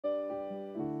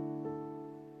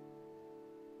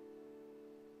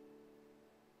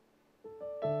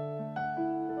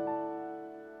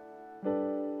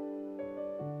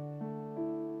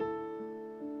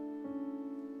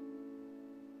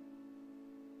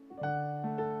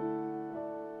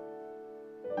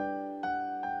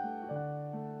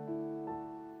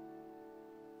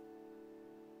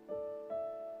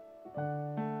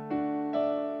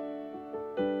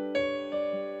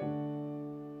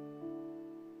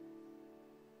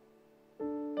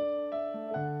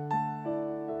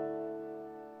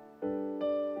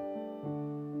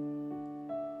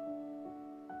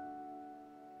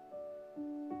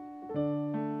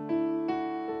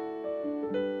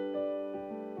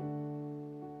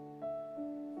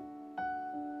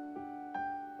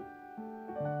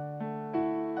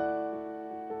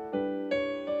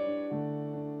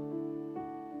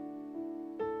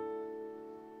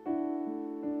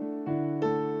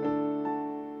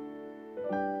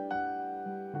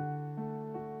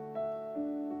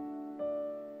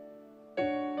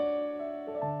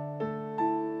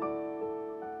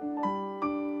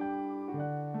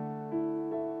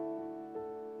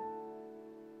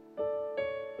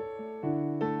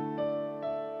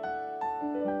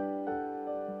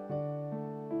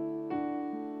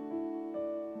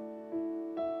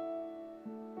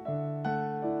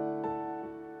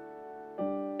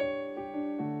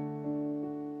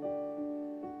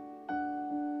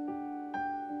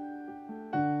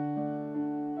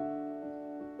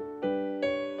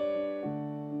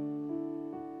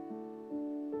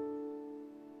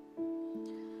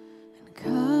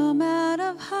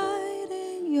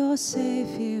You're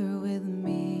safe here with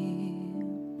me.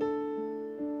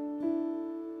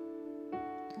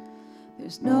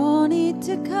 There's no need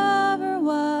to cover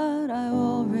what I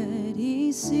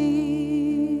already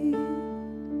see.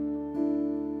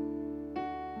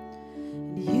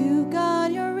 And you've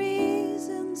got your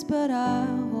reasons, but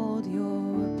I'll hold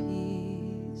your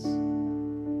peace.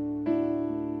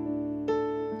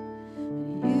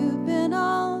 And you've been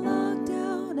all locked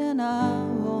out, and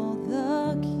I'll hold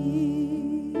the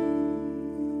key.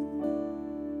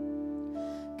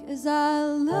 'Cause I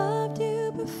loved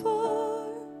you before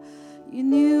you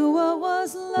knew what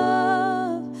was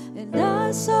love, and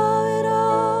I saw it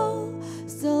all.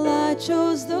 Still I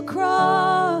chose the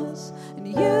cross, and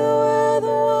you were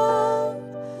the one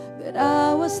that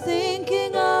I was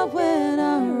thinking of when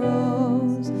I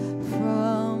rose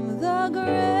from the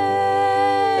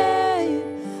grave.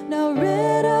 Now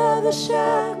rid of the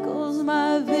shackles,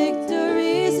 my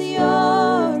victory's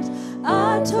yours.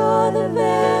 I tore the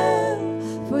veil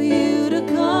for you to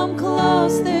come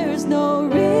close. There's no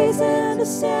reason to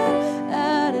stand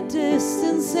at a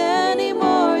distance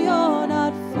anymore. You're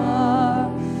not far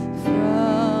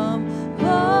from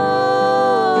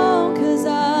home. 'Cause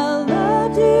I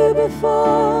loved you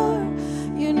before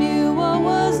you knew what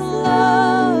was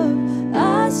love.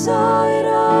 I saw it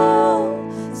all,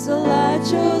 so I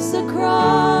chose the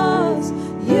cross.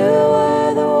 You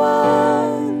were the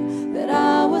one that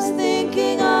I was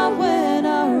thinking of when I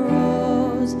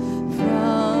rose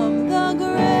from the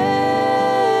grave.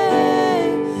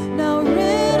 Now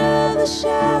rid of the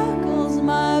shackles,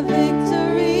 my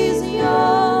victory's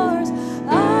yours. I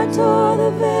tore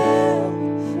the veil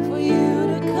for you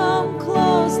to come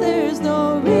close. There's no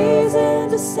reason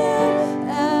to stand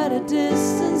at a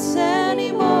distance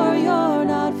anymore. You're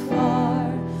not far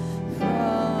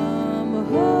from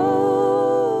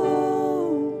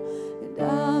home. And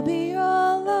I'll be your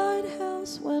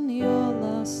lighthouse when you're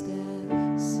lost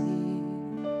at sea.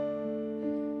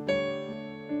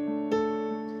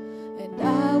 And I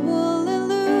will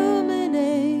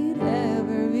illuminate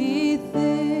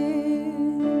everything.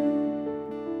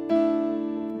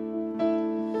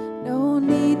 No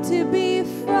need to be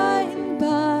frightened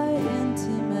by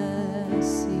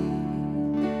intimacy.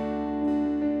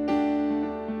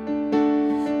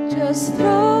 Just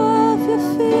throw off your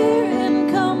fear and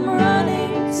come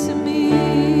running to me.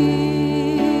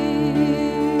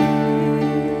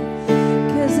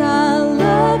 'Cause I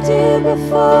loved you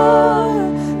before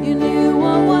you knew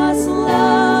what was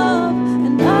love,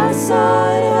 and I saw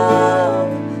it all,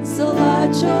 so I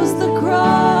chose the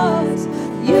cross.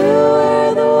 You were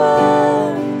the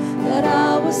one that I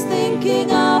was thinking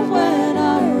of when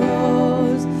I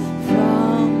rose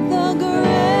from the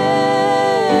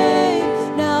grave.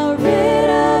 Now rid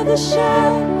of the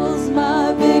shackles, my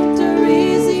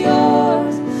victory's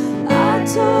yours. I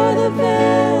tore the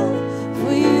veil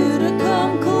for you to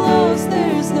come close.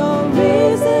 There's no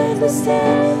reason to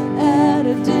stand at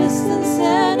a distance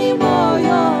anymore.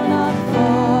 You're not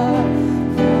far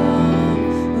from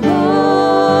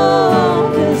home.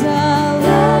 'Cause I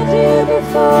loved you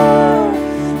before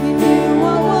you knew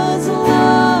what was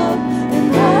love, and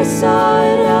I saw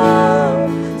it all,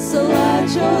 so I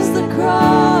chose the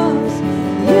cross.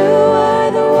 You were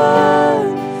the one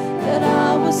that I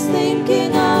was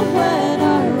thinking of when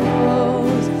I rose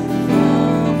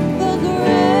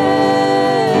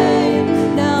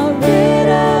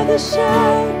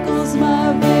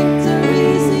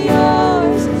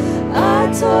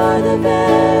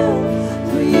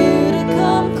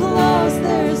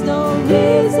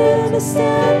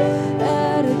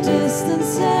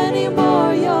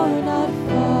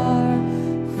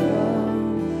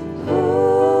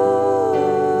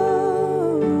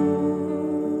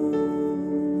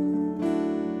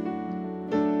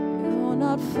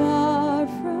not far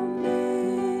from me.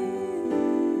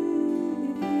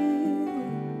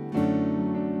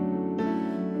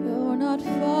 You're not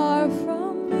far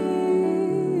from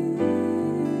me.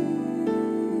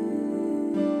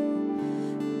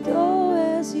 Though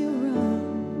as you run,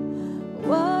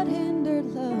 what hindered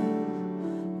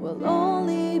love will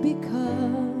only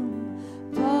become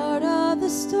part of the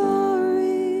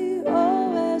story.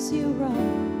 Oh, as you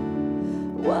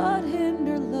run, what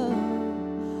hindered love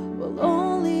will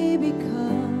only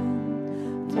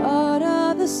become part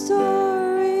of the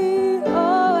story.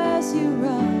 Oh, as you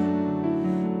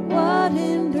run, what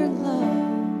hindered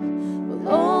love will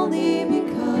only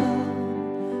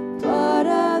become part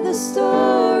of the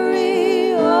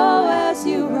story. Oh, as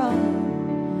you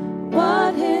run,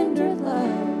 what hindered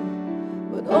love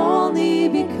would only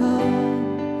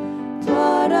become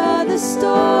part of the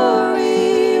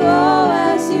story. Oh,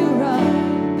 as you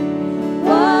run,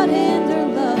 what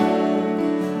hindered love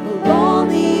will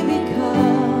only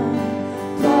become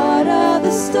part of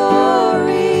the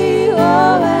story.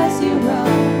 Oh, as you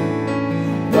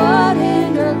run, what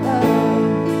hindered love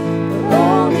will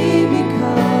only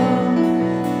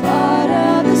become part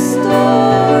of the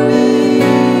story.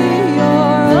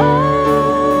 You're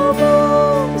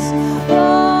almost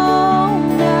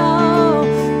home now.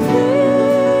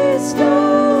 Please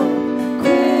don't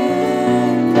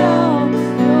quit now.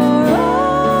 You're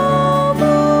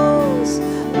almost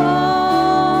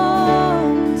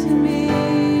home to me.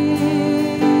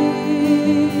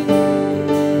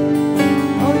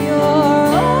 Oh, you're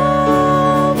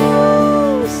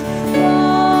almost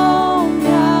home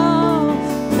now.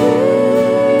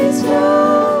 Please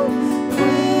don't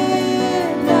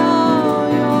quit now.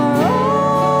 You're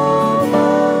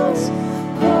almost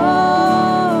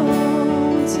home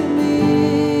to me.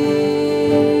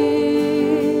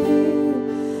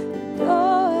 And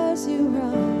oh, as you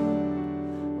run,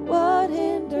 what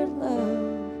hindered love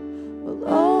will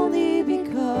only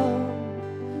become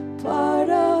part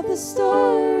of the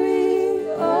story.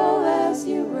 Oh, as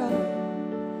you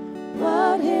run,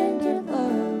 what hindered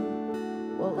love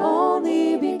will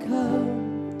only become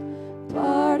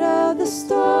part of the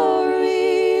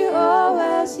story. Oh,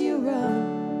 as you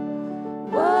run,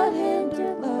 what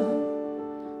hindered love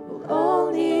will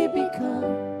only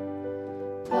become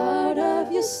part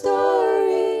of your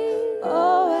story.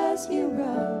 Oh, as you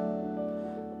run,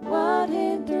 what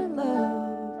hindered love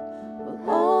will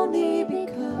only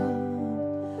become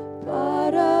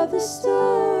part of the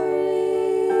story.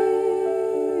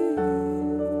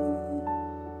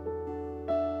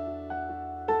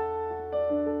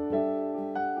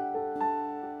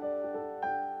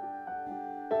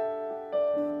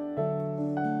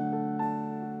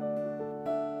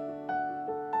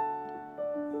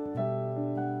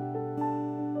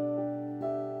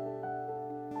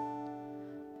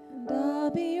 And I'll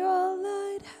be your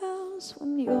lighthouse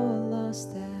when you're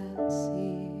lost at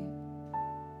sea.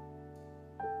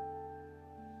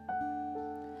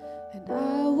 And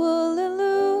I will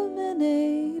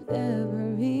illuminate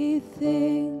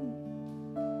everything.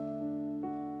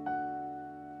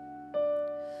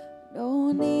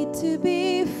 No need to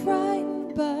be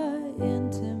frightened by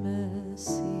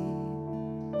intimacy.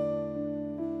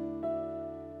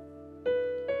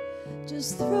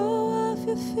 Just throw off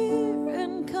your fear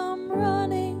and come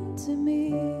running to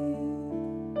me.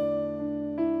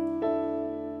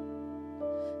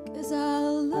 'Cause I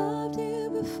loved you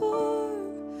before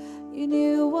you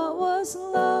knew what was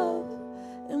love,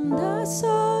 and I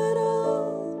saw it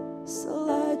all. So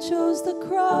I chose the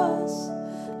cross,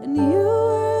 and you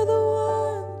were the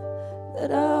one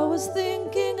that I was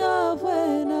thinking of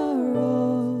when I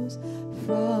rose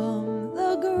from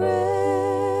the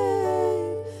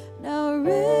grave. Now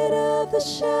rid of the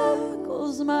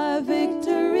shackles, my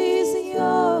victory's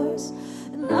yours.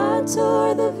 And I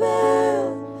tore the veil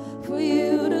for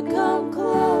you to come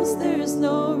close. There's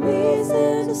no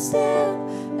reason to stand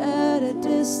at a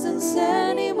distance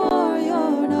anymore.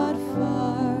 You're not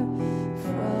far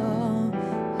from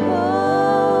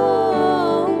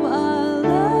home. I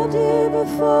loved you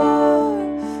before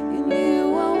you knew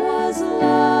what was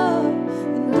love,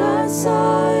 and I saw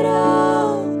it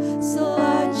all. So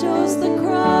I chose the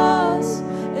cross,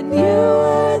 and you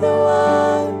were the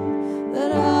one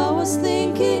that I was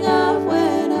thinking of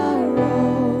when I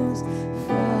rose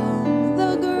from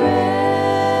the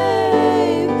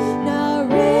grave. Now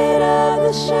rid of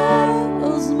the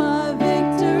shackles, my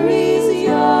victory's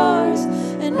yours.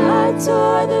 And I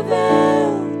tore the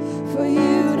veil for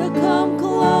you to come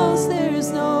close. There's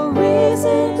no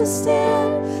reason to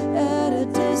stand at a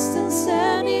distance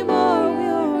anymore.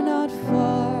 You're not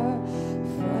far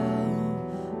from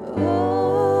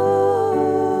home.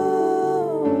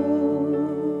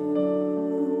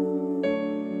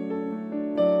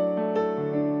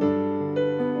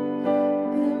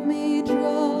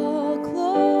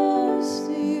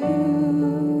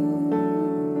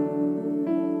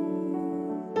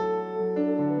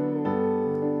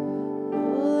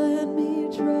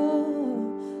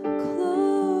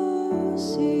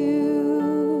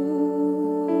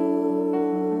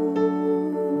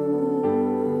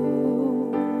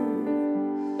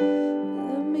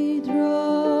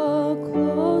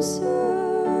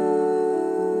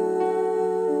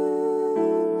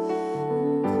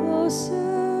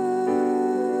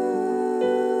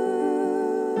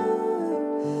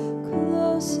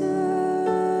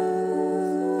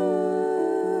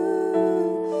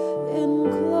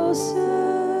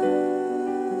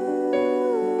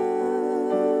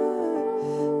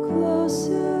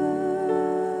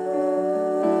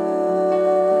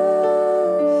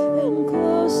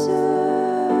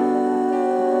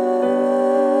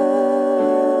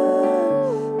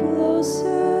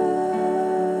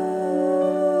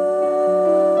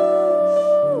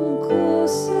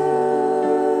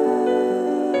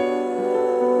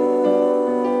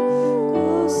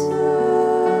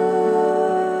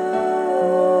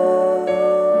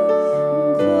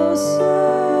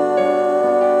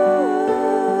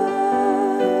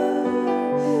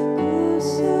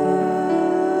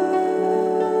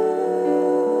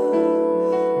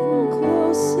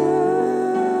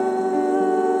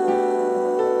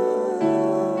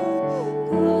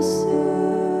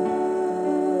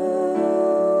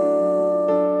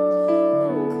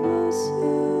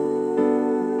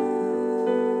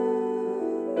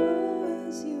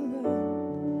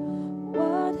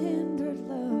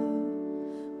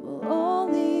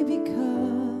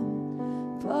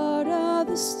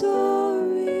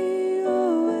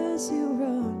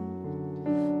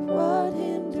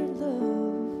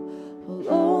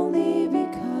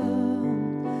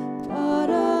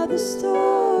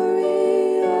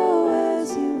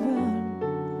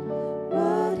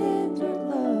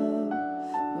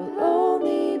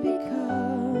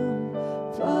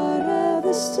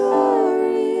 the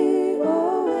story,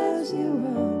 oh, as you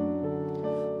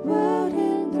run wild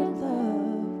in their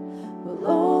love, will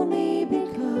only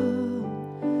become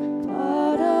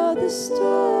part of the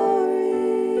story.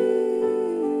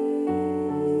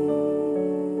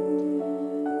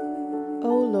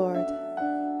 O Lord,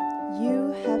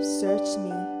 you have searched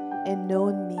me and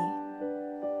known me.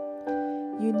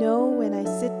 You know when I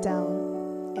sit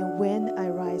down and when I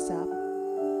rise up.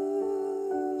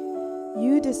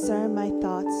 You discern my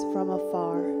thoughts from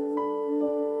afar.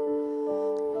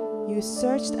 You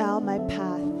searched out my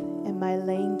path and my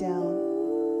laying down,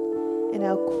 and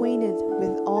are acquainted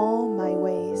with all my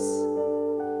ways.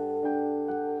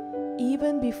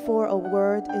 Even before a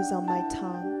word is on my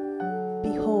tongue,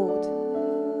 behold,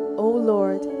 O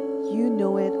Lord, you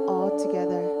know it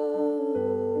altogether.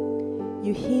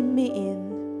 You hem me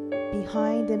in,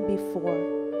 behind and before,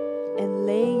 and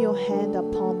lay your hand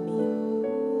upon me.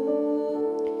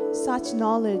 Such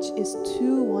knowledge is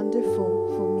too wonderful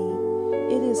for me.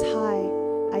 It is high,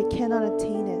 I cannot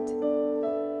attain it.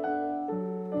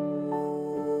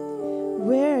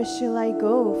 Where shall I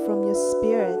go from your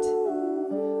spirit?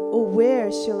 Or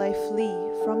where shall I flee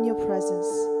from your presence?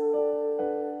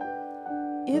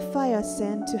 If I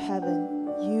ascend to heaven,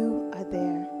 you are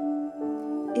there.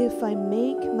 If I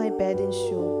make my bed in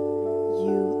Sheol,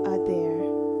 you are there.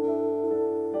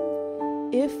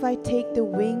 If I take the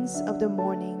wings of the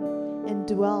morning and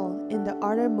dwell in the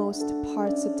uttermost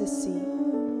parts of the sea,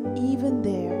 even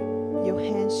there your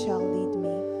hand shall lead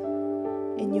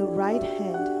me, and your right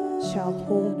hand shall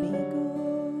hold me.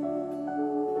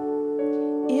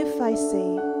 If I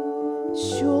say,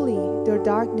 surely the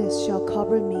darkness shall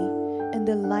cover me, and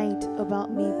the light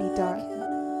about me be dark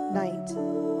night.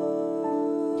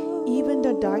 Even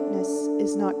the darkness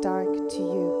is not dark to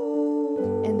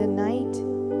you, and the night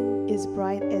is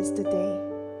bright as the day,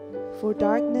 for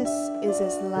darkness is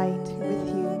as light with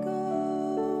you.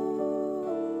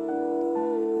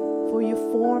 For you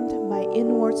formed my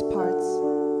inward parts,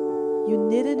 you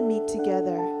knitted me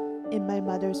together in my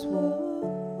mother's womb.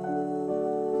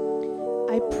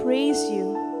 I praise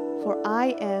you, for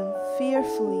I am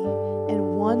fearfully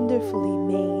and wonderfully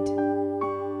made.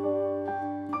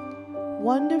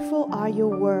 Wonderful are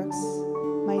your works,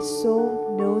 my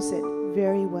soul knows it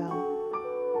very well.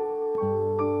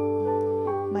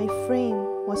 My frame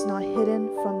was not hidden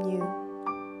from you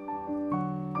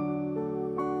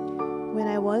when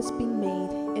I was being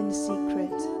made in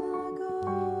secret,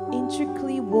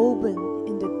 intricately woven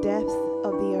in the depth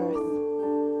of the earth.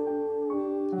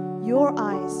 Your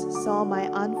eyes saw my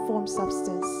unformed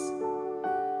substance.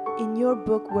 In your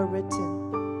book were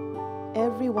written,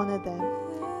 every one of them,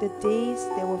 the days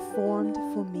they were formed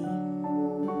for me,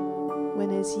 when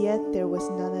as yet there was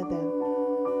none of them.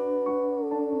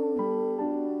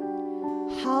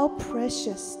 How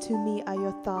precious to me are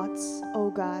your thoughts, O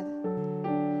God.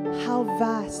 How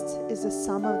vast is the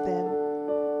sum of them.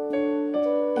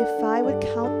 If I would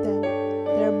count them,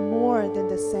 they are more than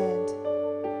the sand.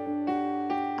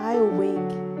 I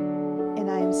awake, and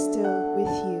I am still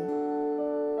with you.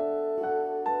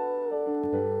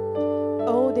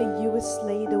 Oh, that you would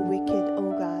slay the wicked,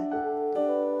 O God.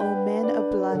 O men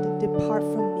of blood, depart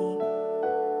from me.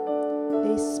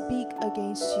 They speak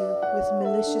against you with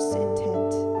malicious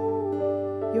intent.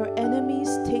 Your enemies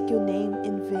take your name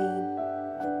in vain.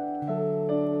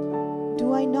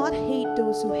 Do I not hate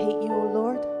those who hate you, O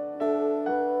Lord?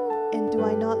 And do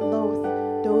I not loathe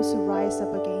those who rise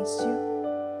up against you?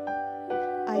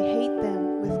 I hate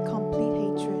them with complete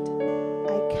hatred.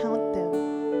 I count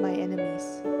them my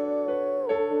enemies.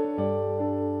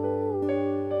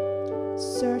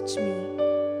 Search me,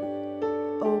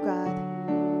 O God,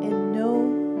 and know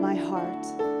my heart.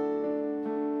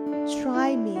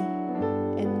 Try me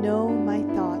and know my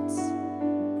thoughts,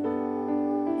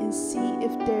 and see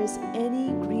if there is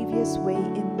any grievous way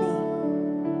in me,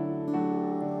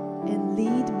 and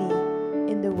lead me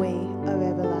in the way of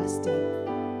everlasting.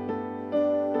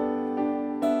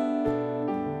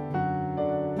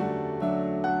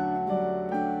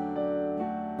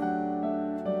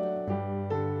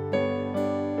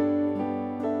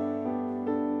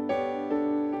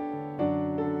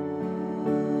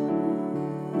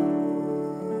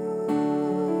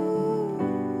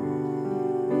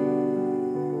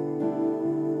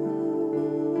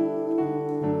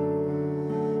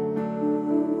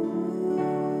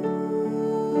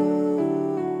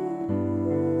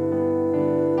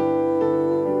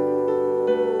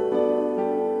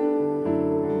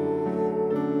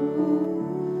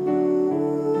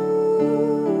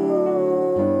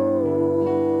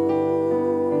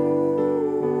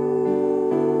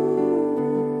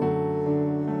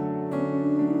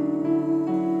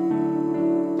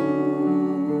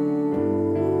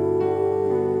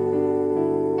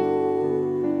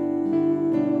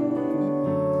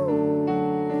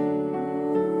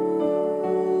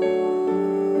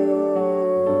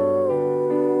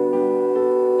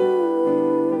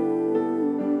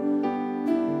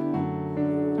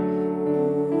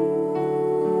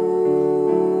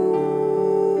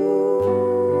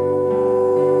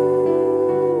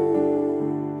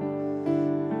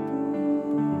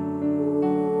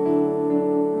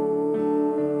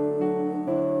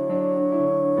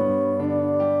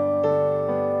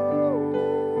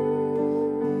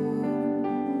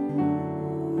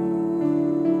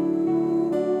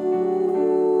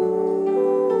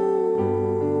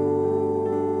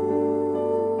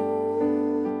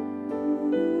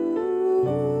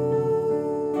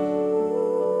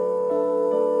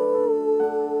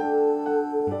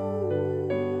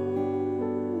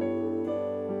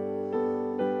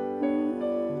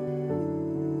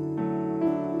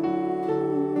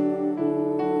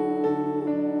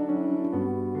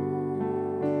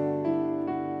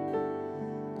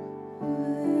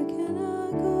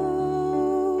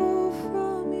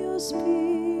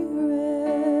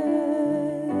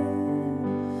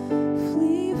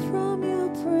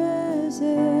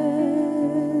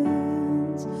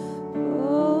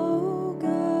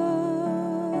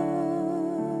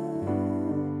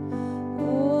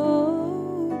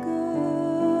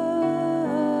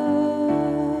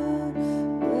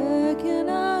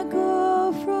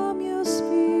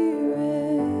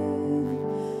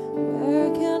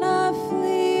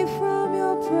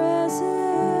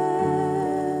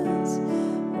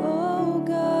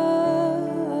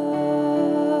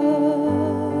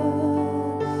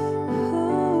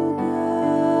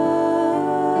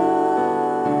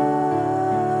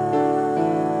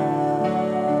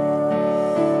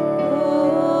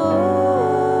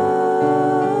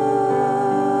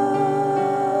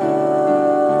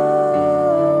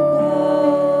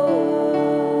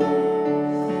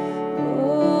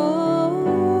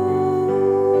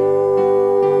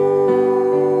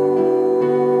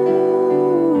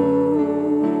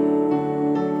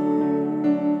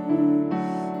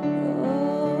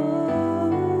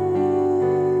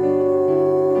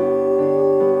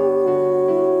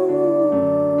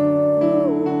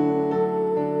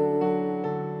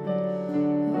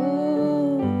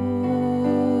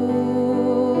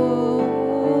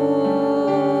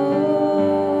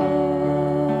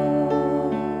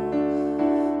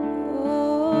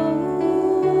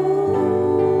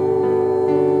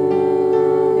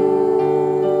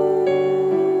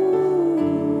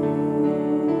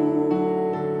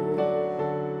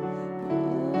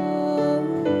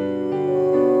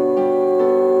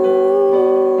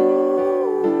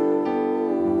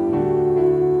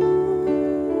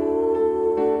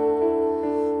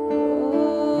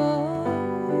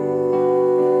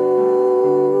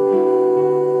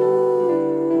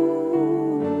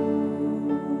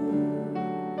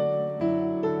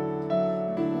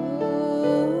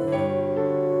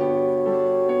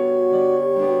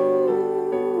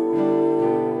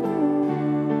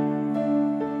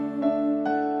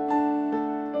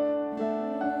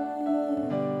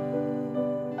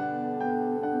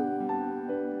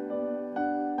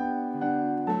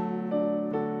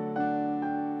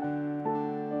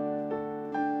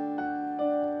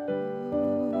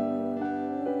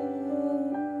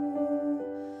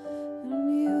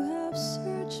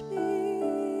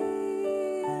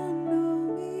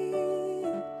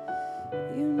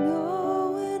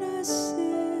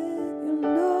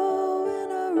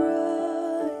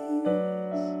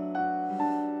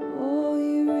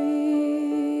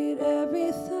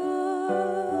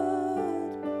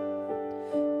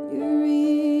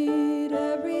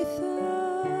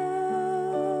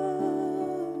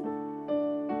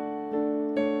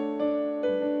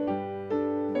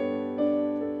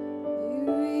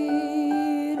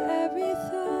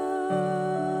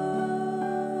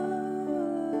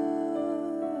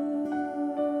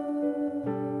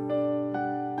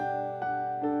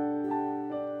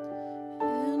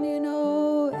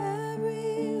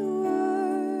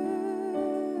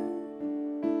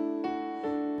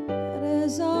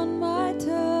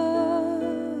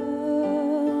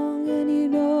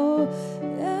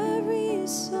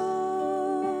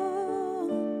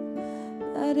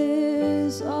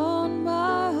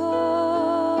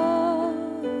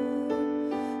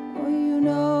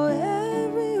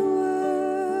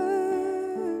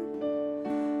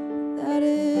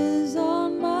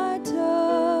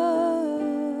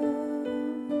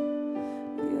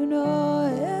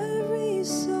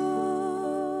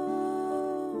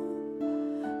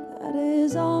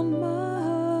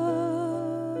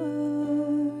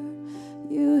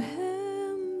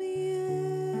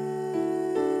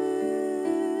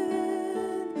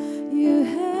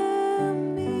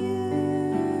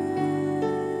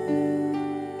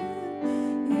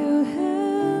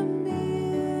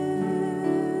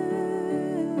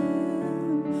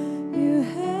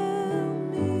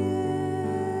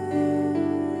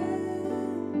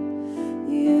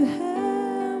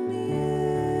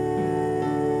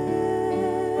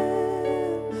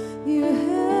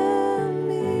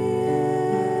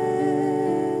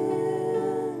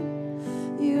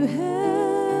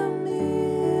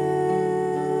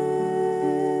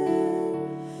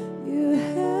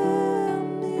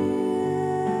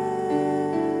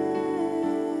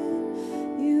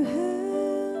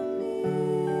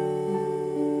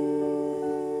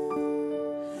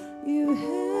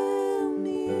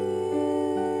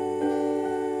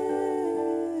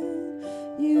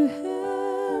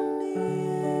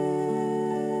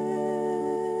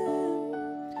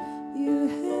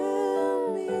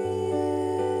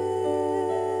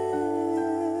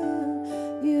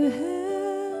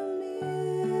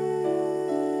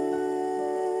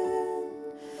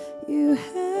 You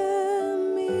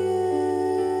hem me in.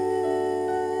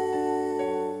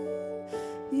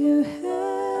 You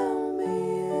hem me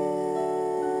in.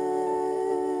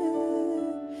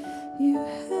 You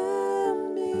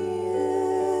hem me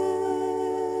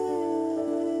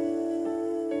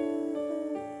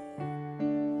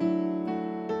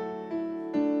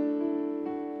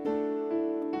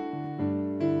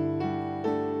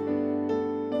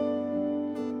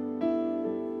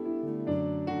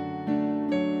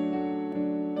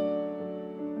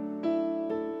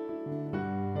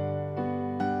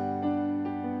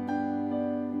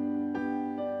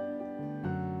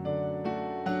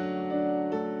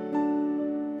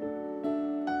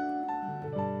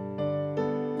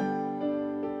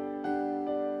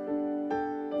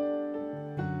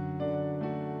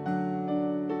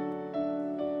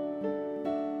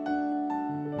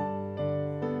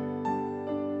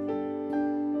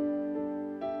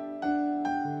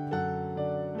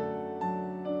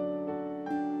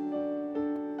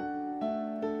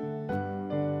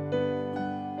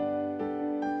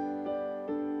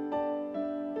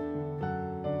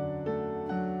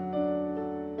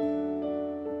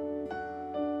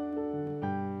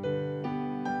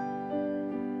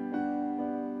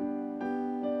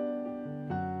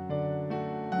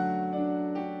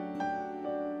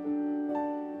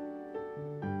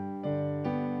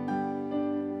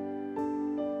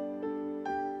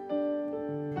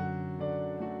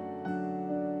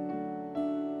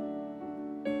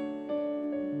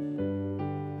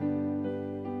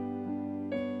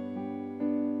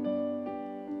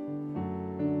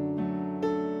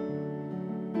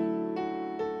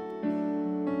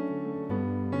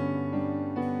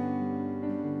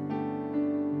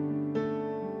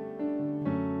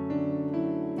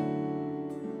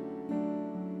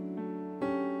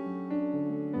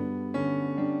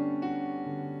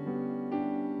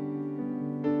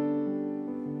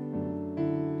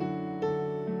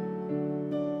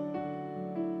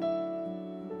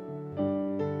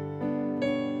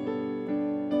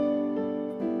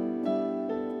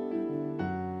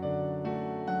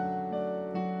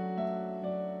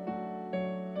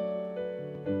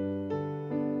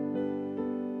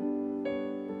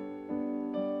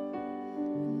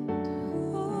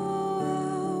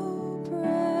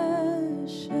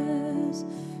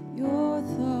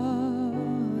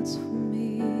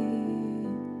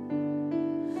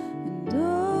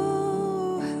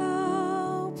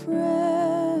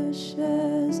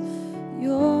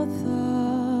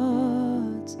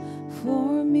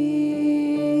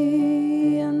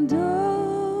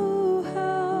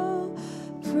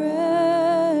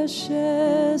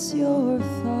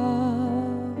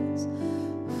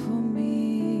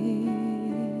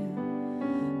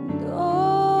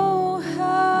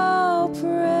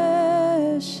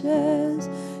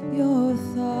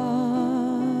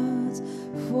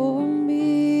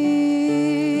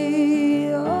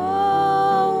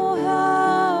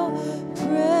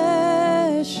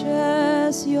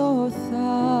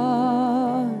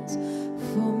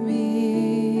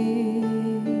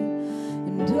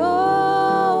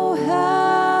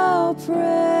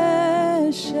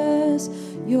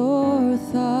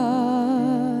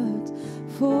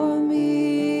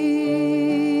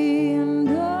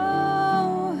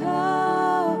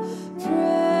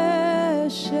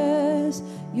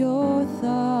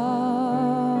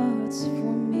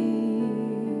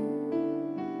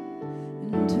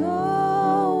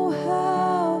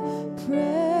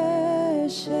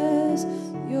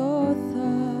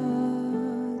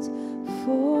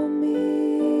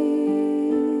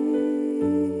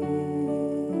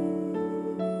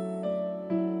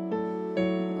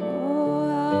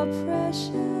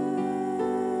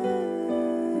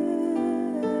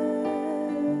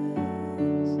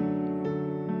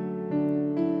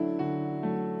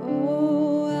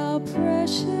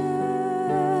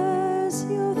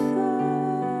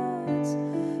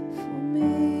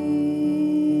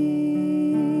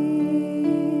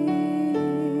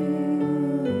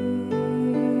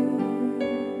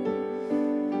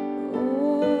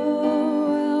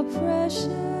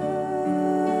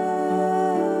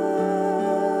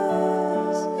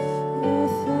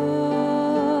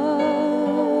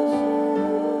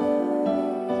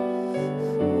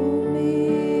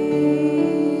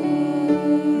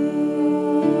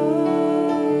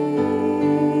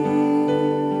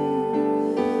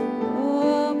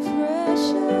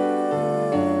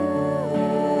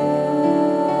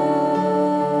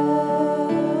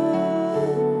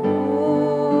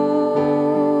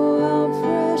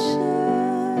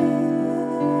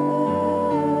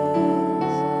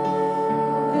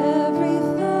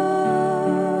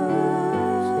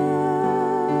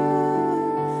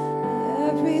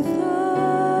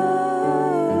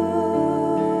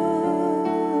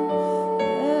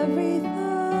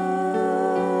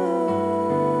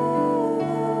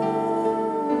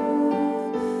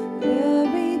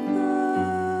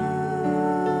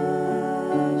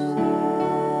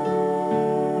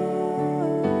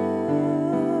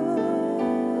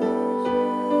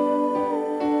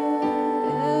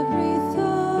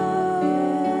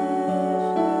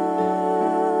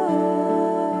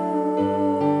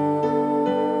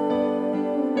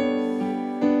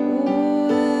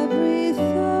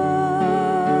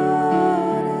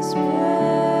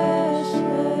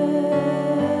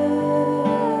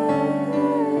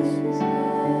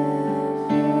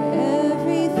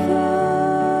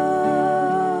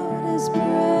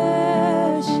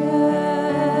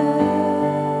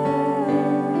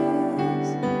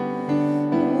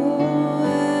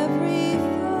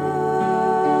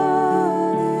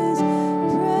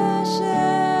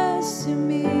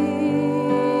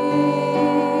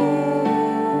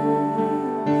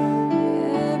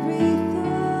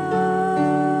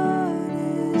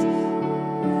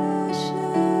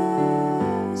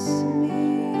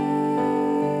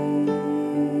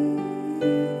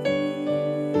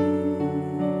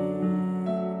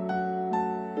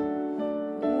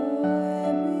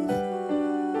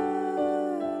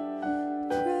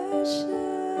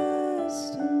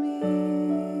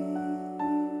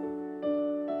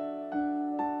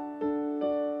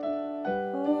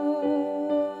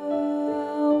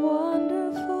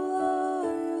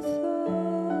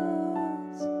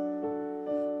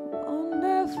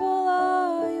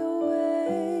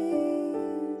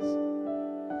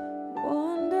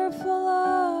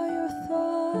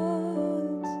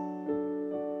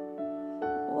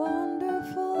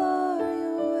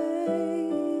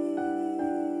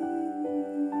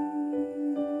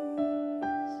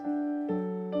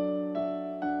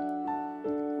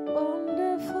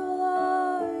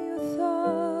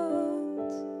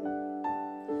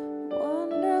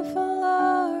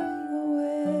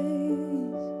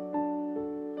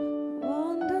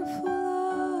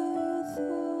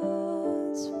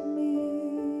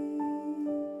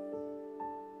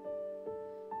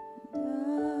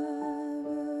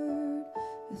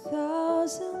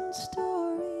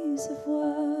stories of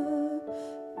what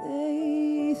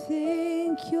they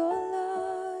think you're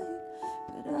like,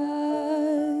 but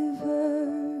I've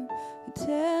heard a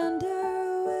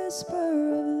tender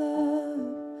whisper of love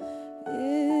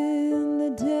in the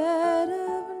dead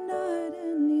of night,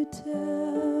 and you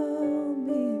tell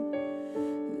me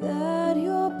that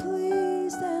you're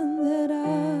pleased and that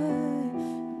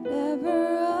I'm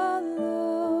never alone.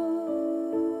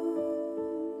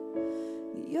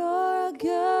 You're a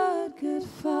good, good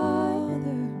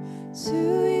Father. It's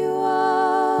who you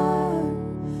are.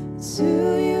 It's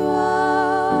who you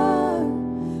are.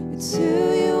 It's who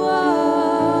you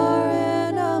are,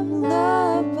 and I'm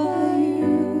loved by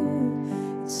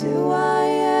you. It's who I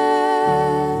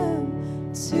am.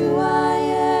 It's who I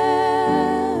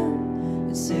am.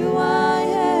 It's who I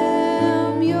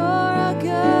am. You're a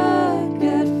good,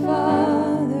 good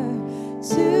Father.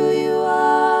 It's who you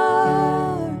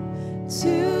are. It's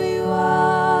who you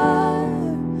are.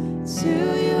 It's who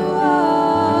you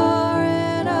are,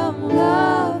 and I'm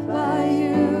loved by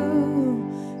you.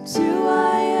 It's who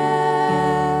I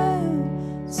am.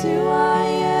 It's who I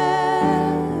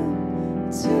am.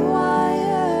 It's who I am.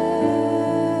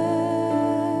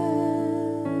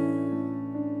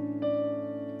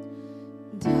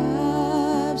 And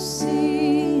I've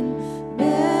seen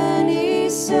many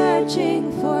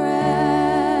searching for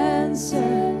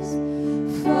answers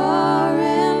far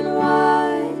and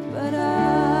wide, but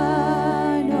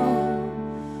I know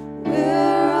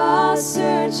we're all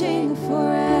searching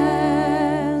for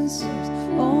answers.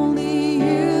 Only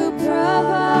you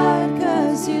provide,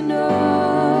 'cause you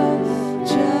know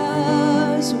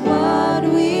just what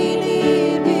we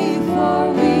need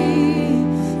before we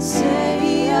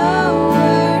say a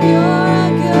word. You're a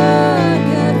good,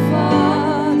 good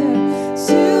Father. It's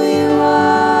who you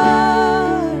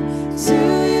are. It's who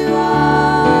you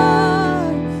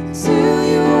are. It's who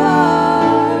you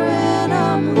are, and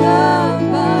I'm loved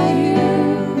by you.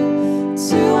 It's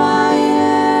who I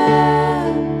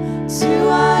am. It's who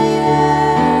I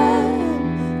am.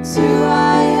 It's who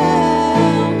I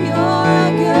am. You're a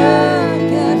good,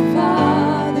 good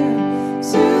Father.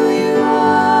 It's who you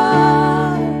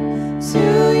are. It's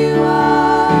who you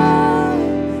are.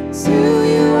 It's who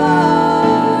you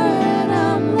are, and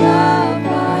I'm loved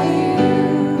by you.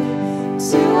 It's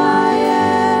who I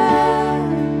am.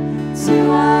 It's who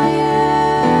I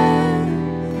am.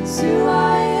 It's who I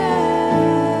am.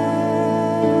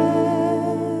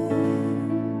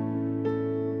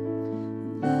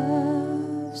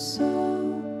 Love so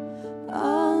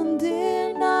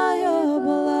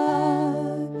undeniable,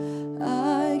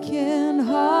 I can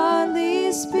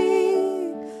hardly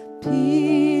speak.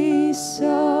 Peace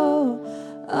so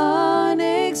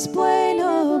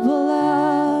unexplainable,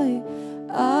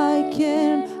 I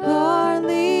can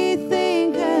hardly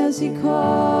think as you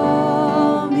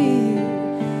call me.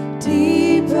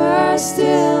 Deeper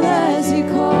still as you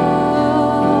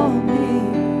call me.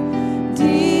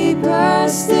 Deeper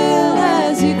still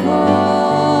as you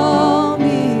call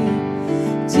me.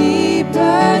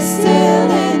 Deeper still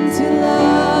into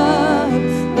love.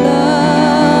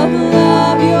 Love,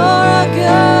 love. You're a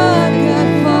good, good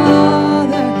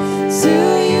Father. It's who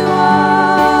you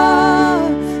are.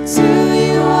 It's who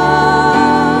you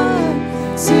are.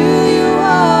 It's who you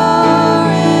are,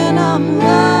 and I'm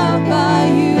loved by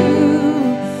you.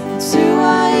 It's who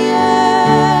I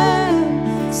am.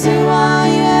 It's who I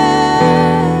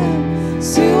am.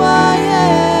 It's who I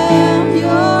am.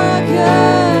 You're a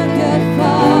good, good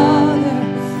Father.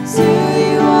 It's who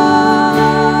you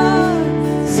are.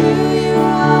 It's who you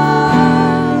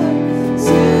are. It's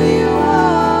who you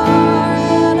are,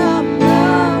 and I'm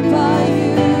loved by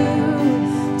you.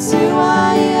 It's who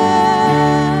I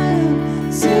am.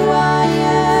 It's who I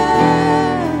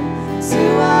am. It's who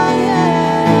I am.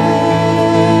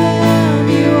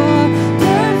 You are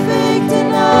perfect in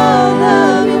all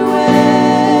of your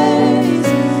ways.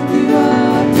 You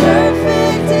are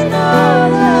perfect in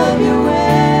all of your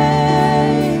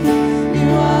ways. You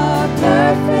are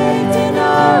perfect in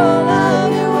all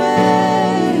of your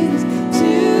ways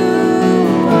to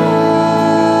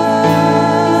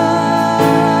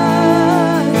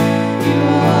us. You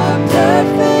are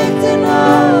perfect in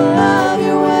all of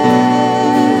your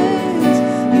ways.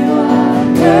 You are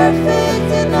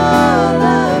perfect in all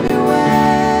of your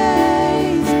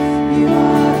ways. You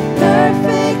are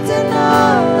perfect in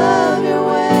all of your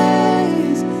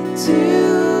ways to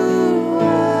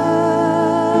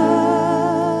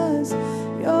us.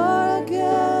 You're a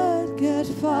good, good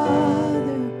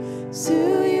Father. It's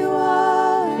who you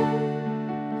are.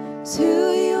 It's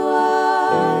who you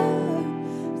are.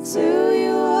 It's who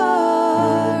you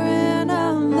are, and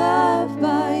I'm loved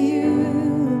by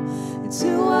you.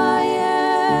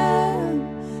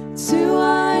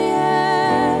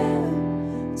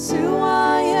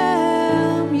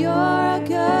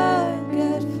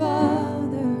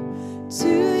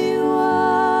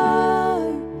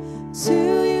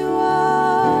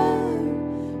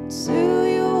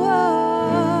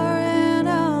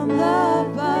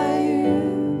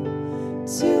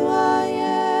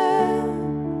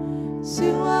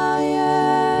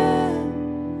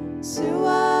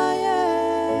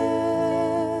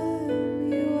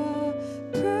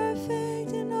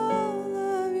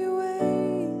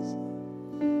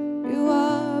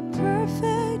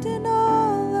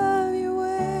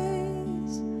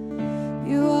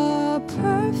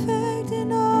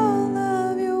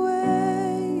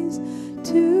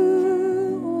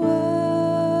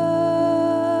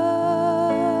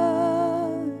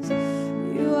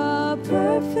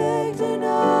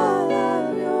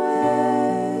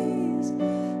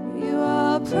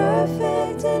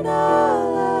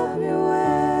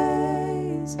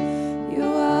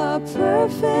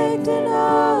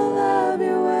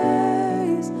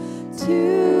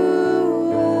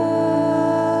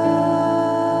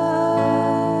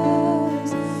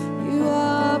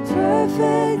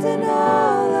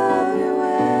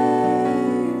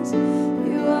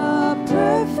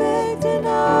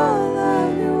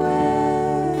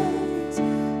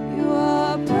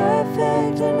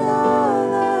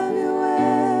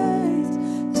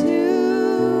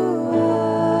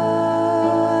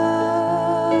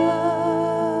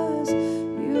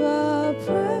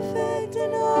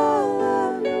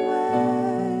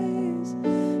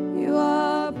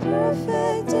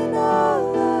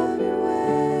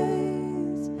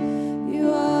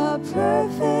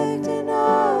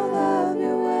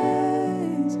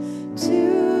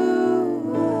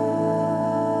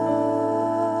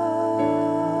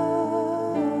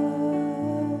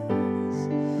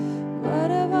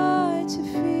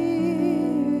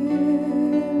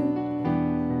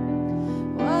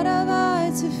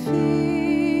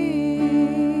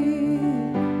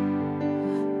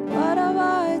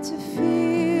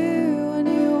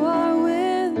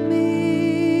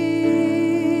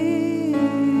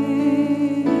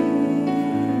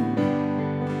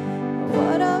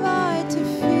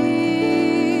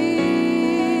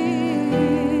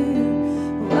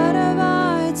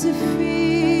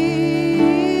 fear?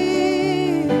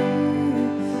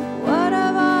 What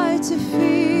have I to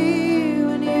fear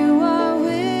when you are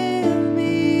with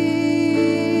me?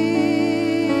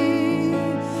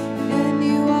 And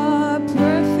you are perfect.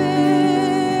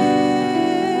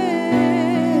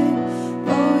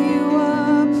 Oh, you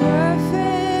are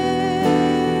perfect.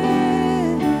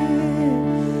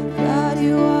 God,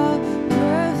 you are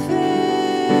perfect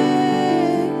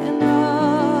in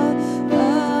all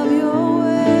of your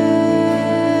ways.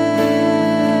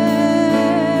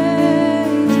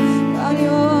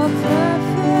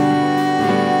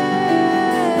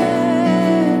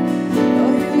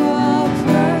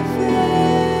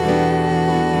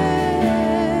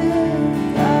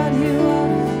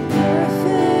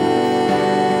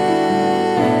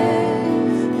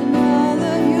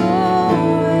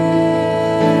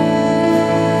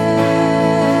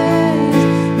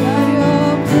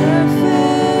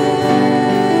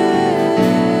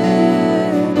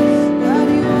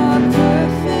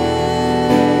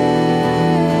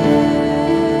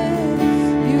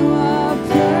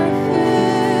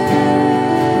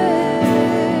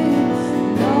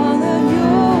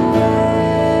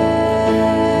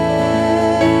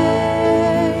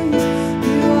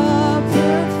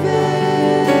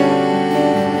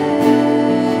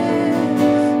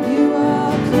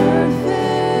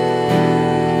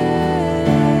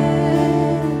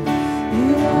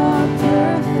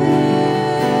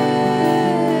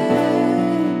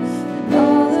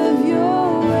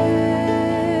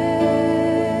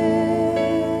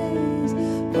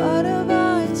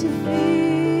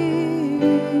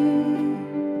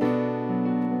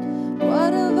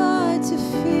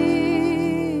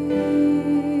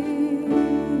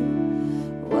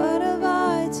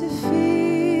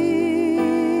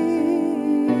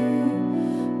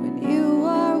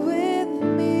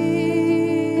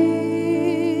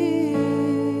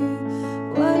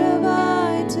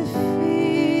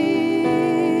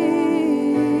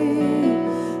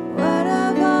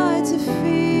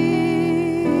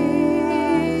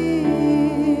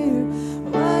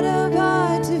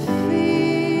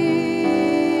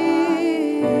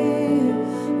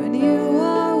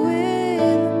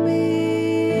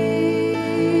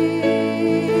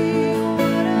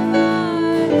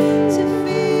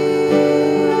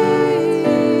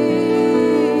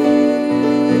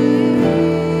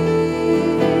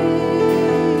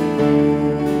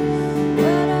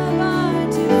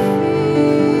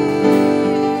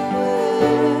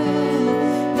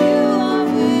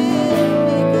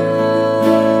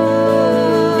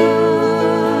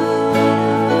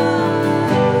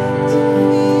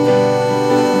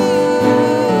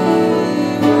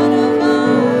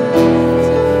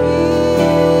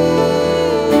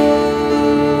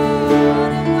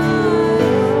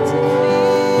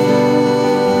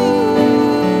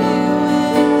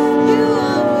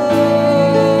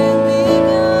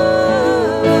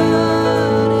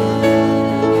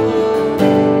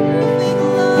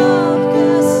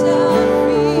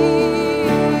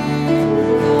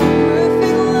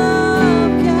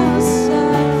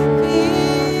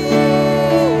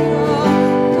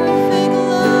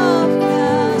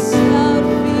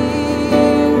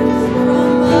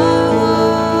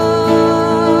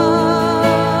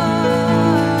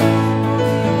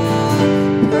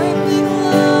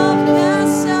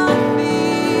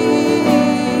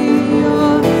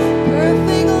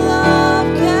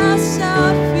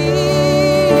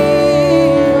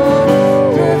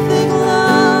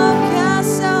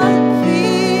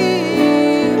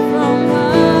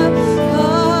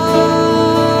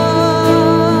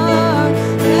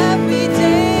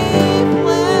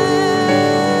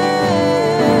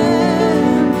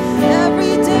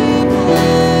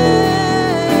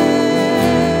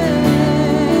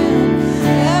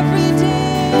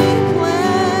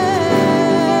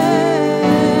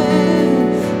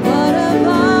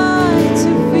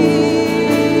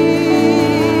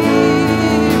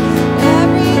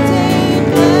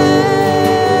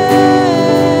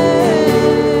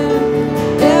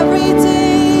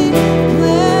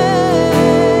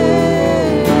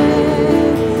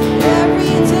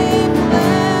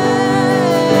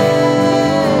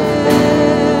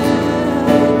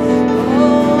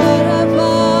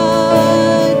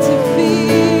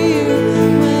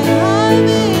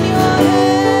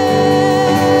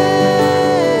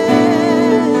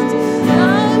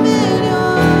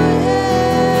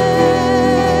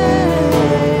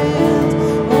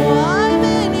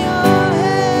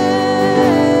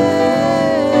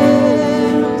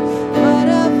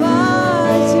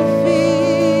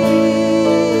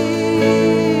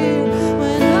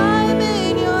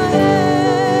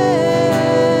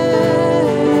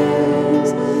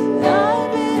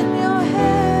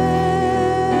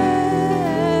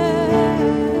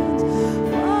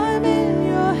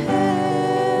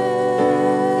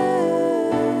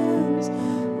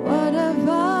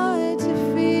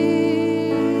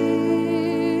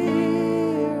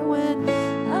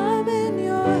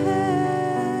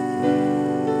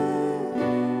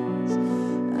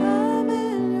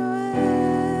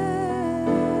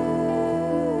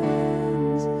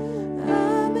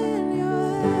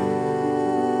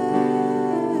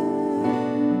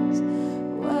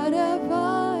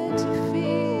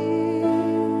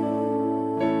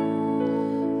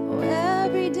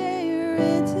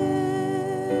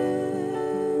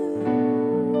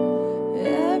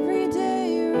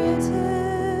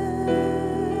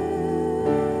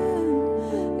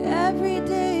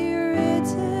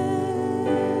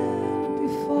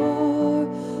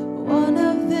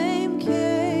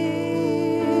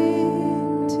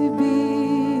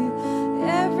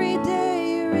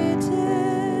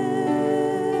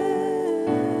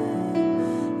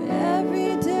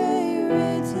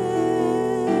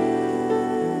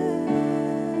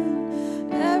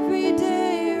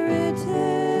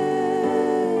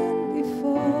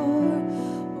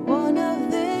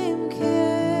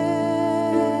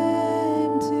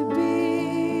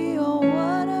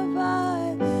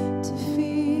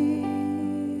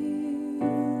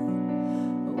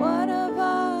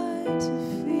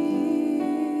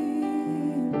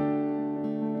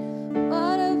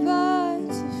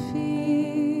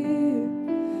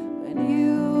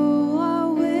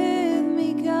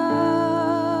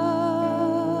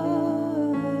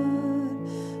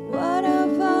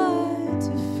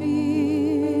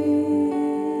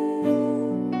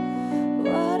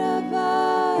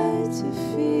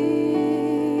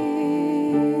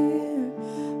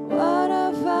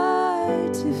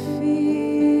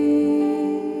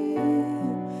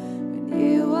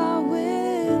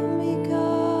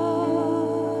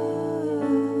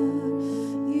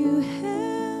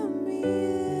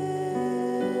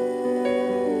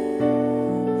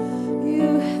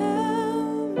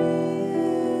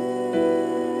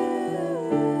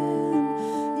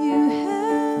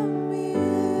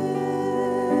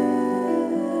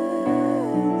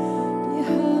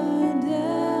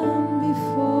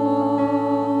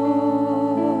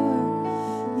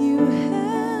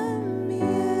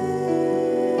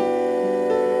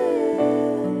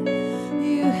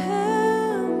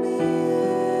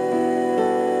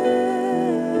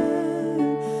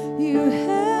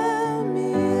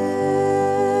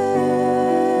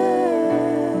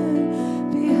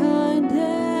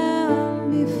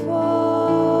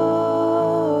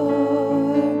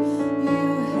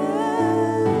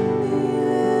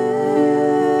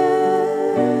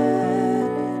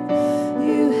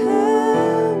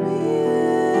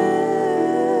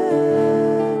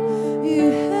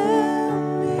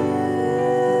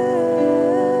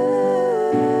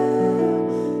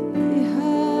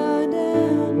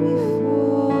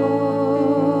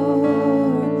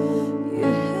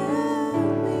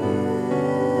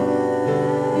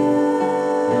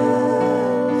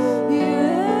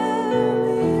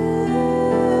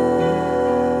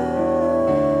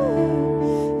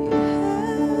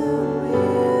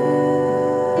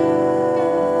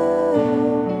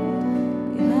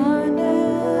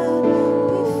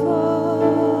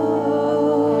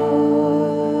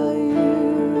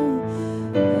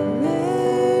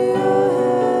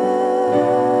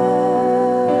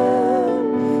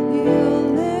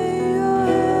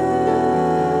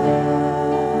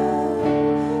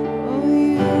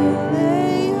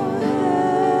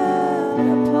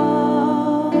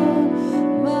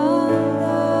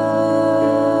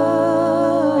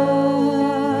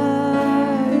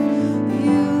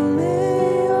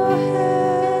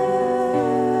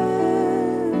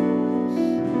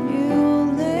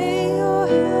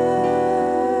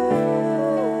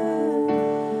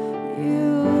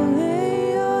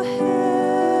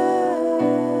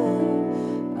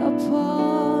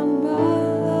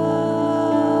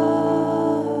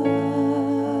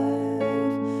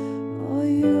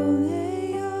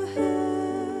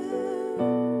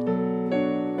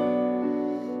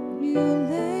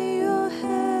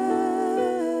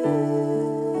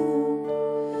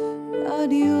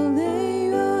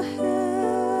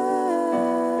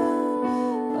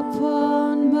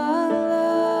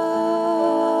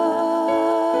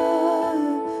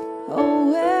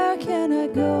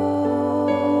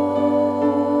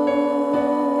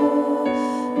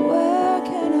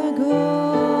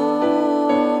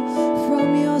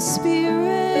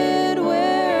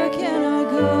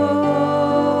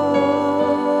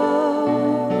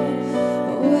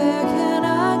 Where can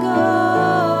I go?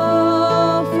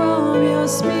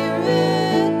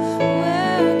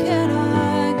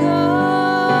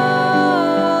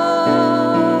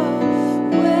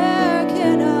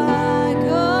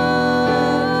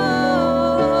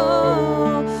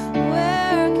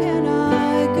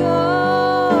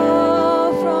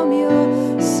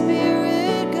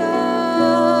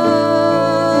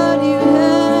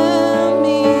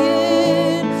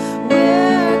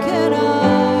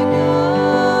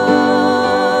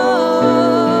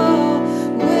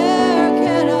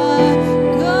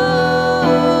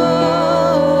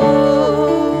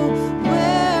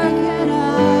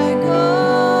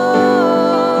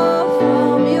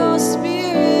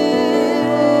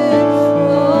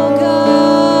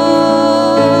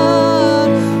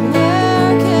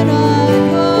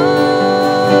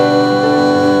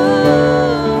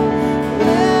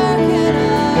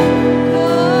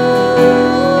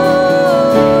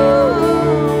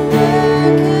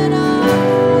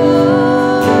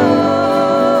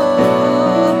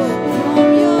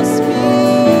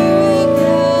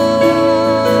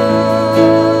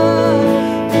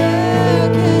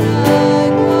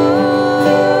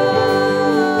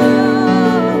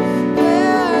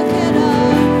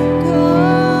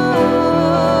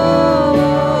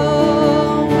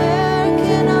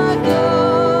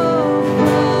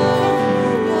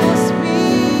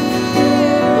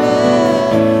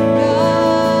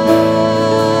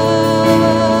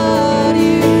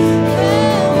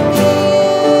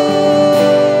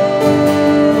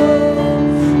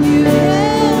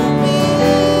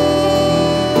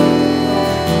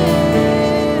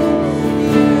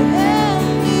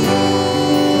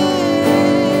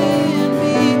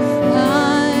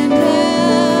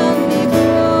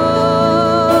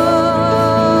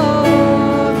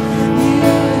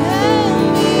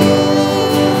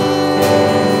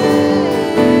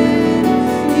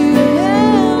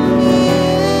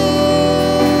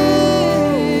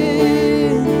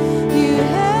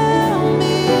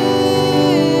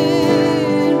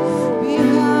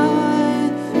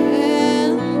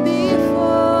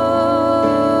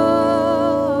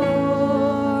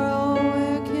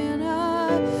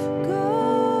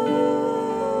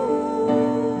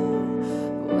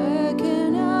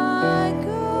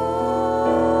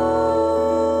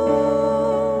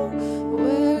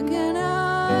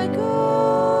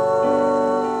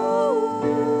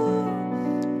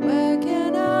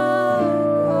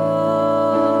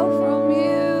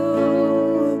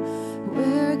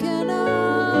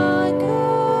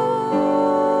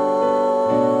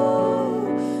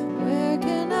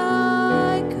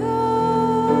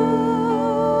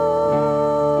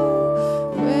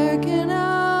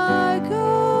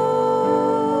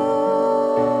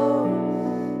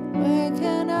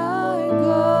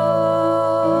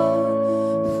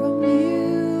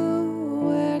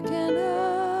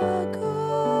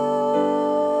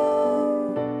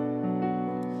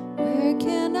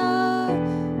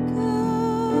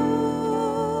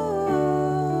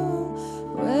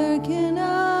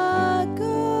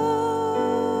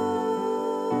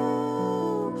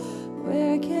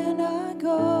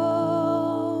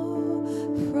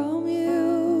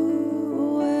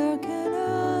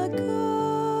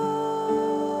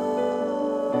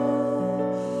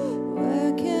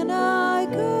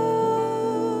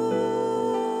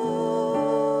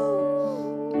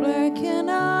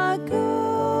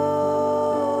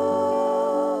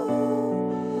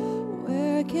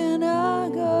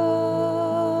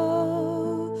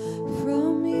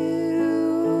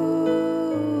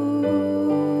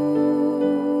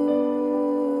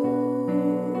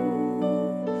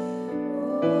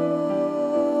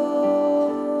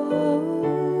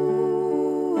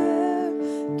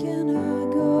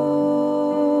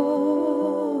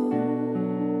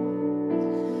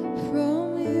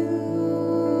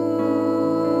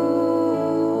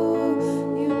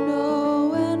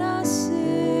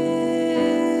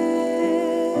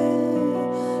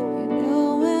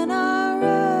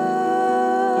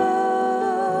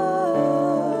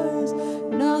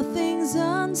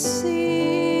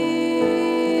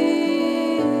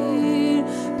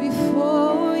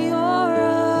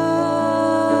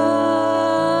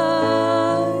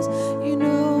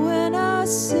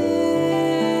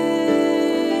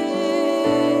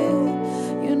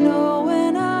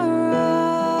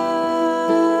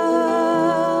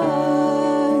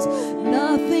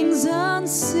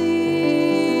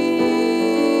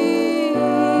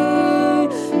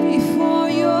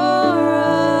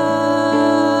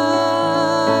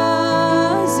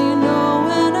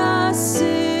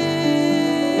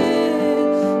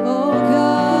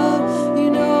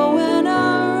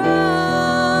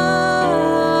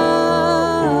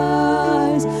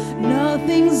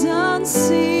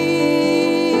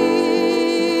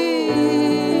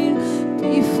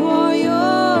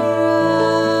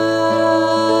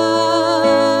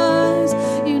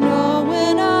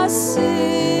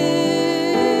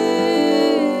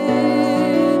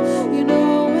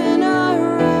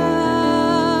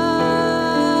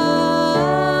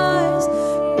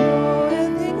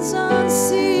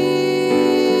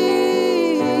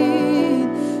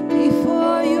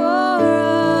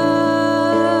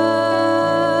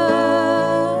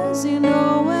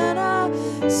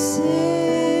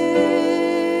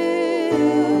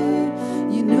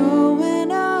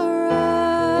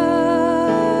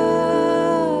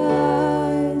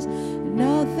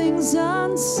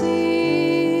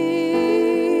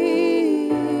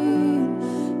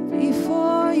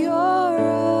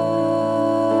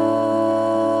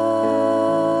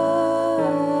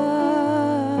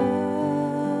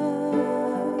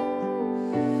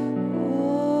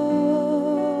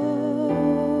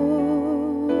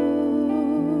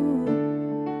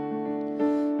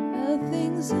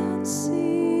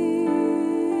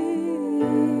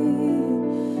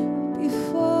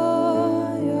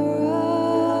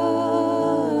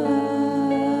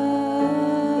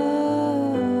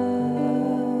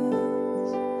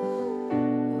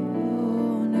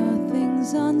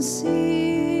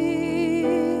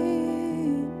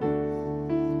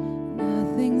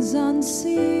 nothing's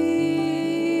unseen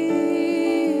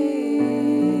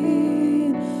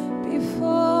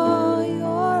before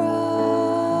your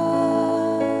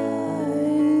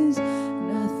eyes.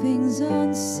 Nothing's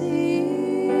unseen.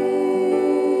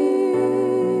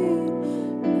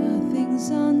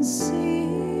 Nothing's unseen.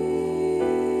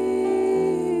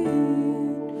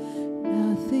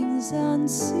 Nothing's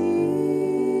unseen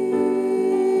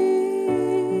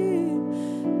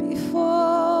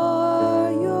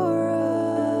before your eyes.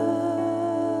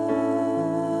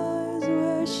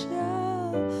 Where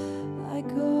shall I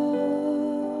go?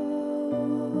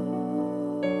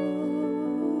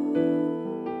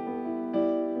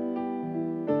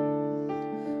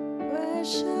 Where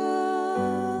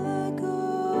shall I go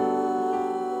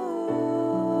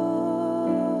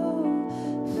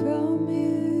from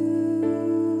you?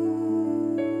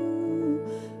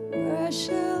 Where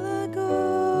shall I go?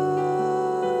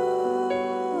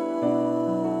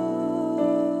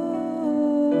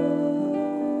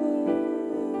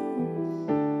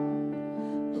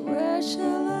 Where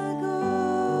shall I go?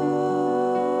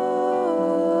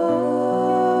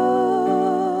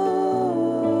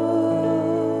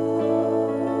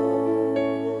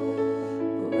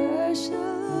 Where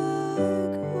shall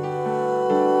I go?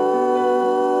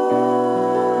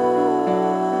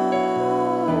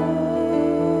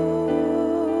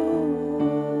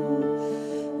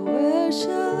 Where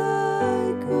shall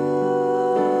I go?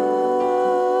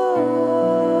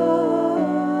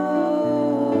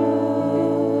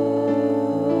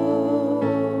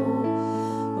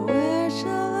 Where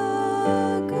shall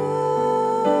I go?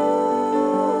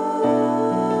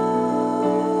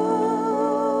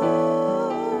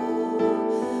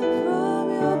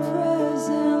 From your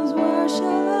presence, where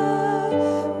shall I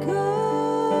go?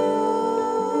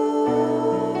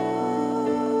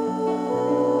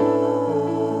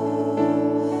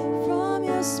 From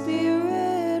your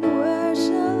spirit, where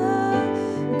shall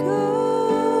I go?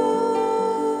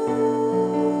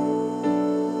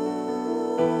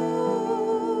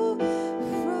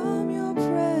 From your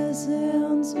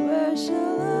presence, where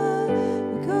shall I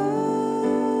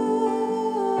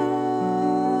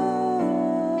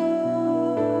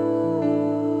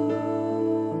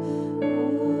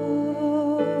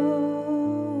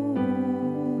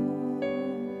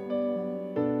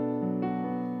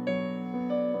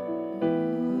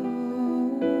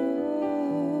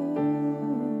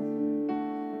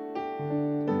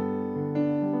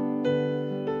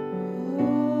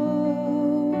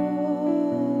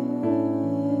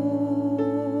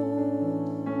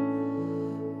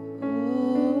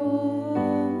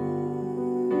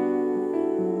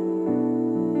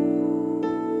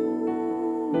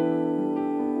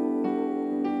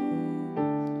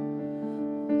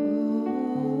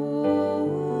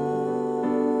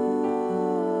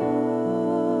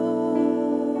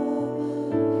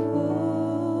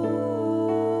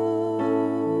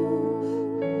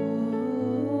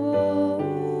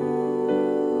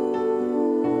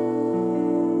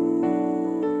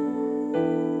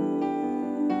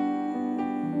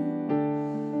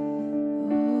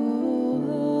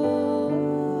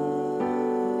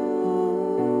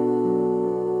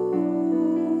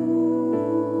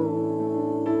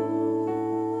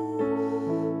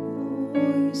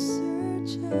You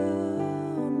search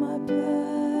out my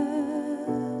path.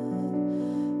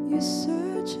 You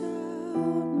search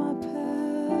out my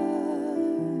path.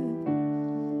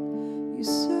 You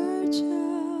search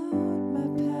out my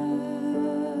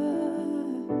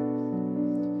path.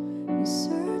 You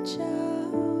search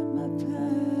out my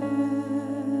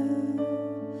path.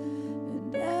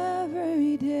 And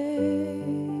every day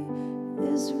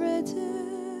is written.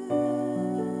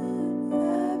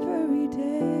 Every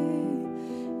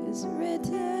day is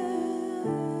written.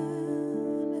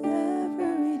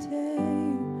 Every day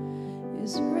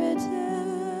is written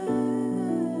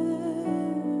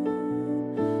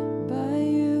by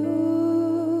you.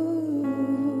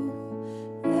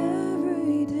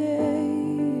 Every day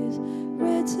is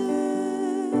written.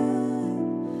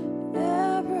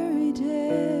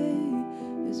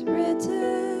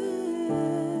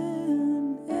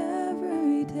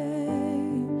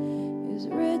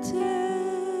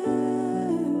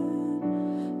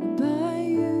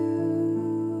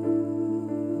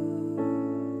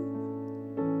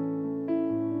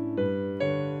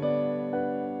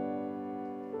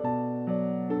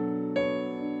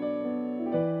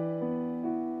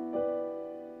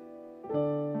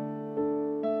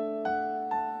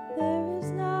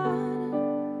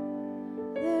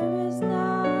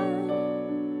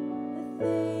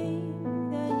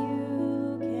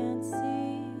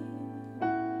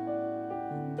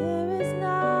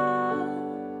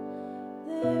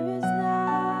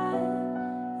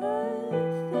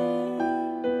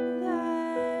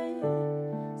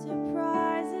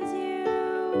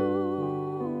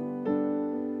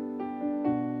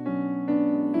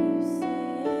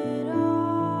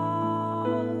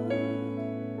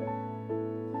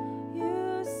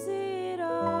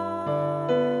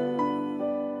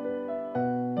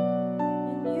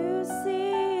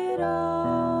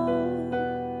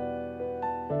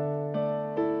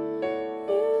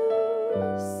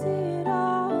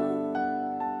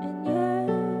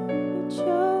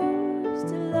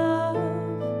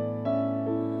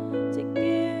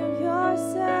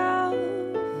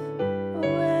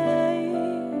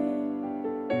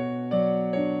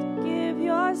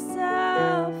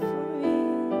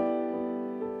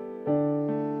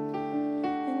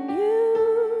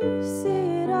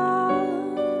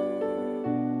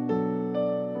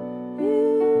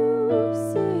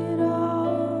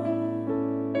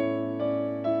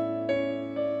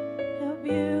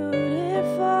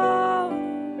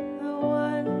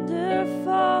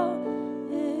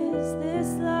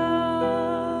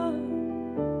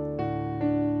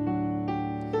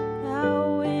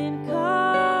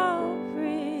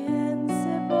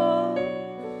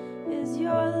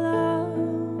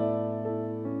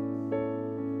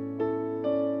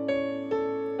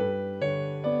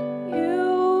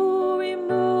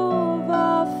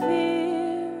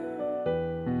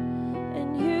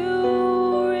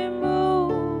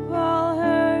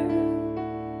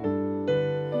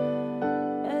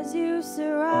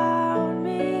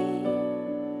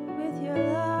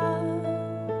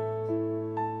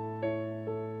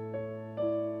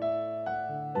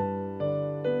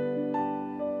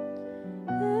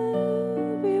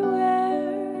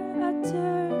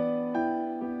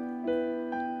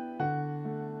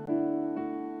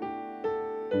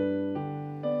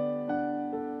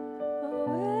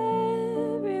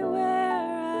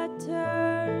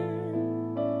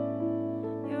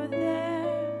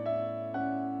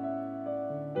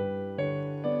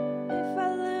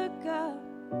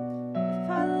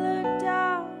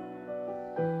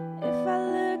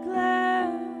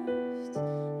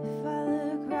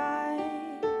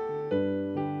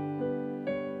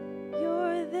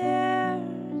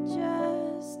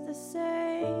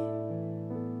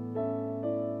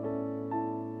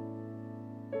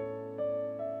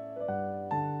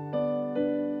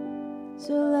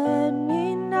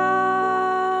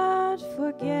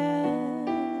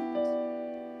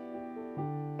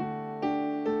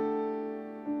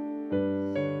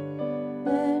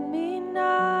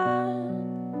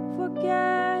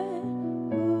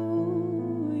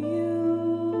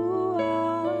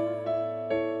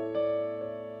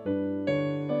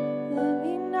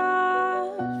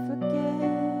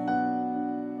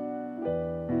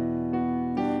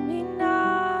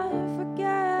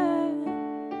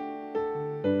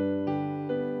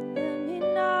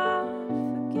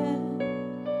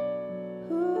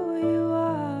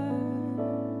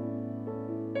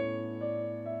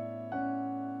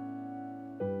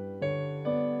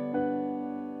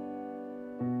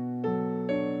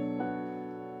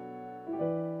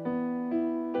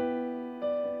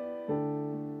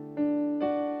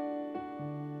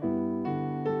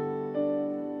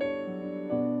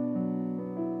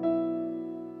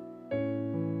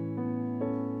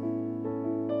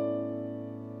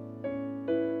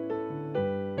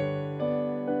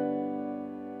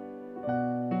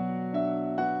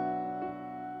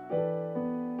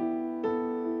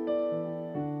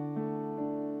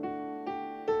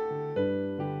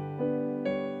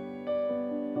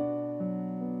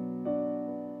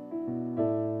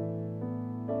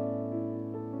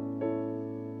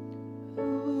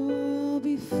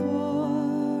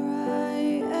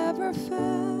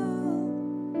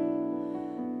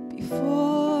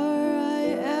 Before I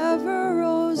ever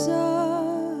rose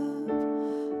up,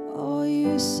 oh,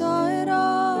 you saw it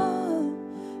all,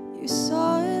 you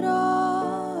saw it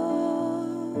all.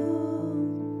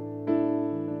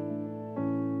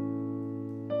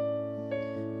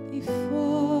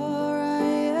 Before I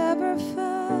ever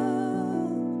fell,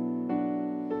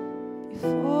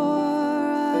 before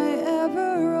I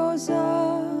ever rose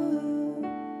up,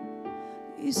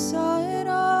 you saw it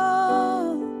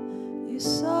all, you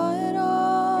saw it all.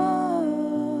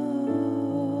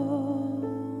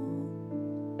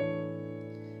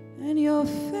 And your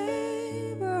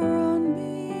favor on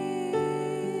me,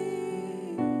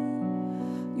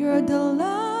 your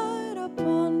delight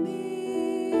upon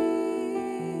me,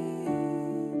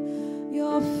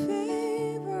 your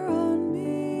favor on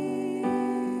me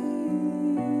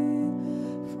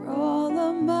for all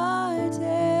of my days,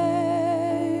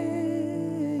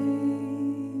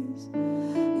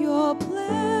 your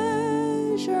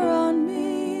pleasure on me,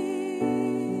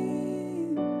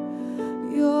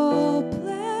 your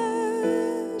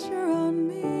pleasure on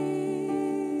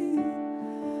me,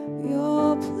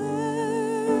 your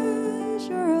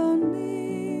pleasure on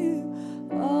me,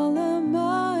 all of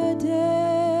my days.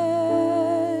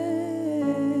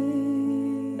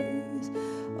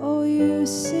 Oh, you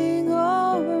sing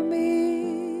over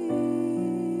me,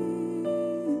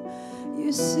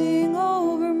 you sing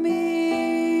over me,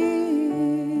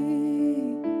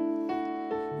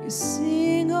 you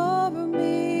sing over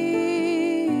me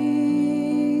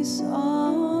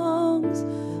songs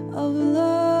of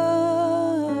love.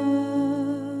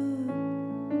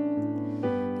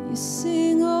 You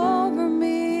sing over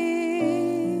me,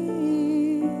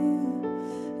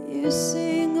 you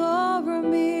sing over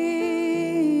me,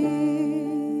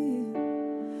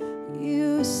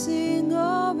 you sing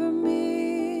over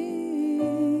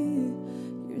me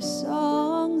your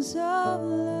songs of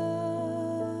love.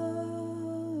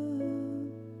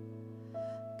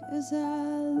 'Cause I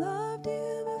loved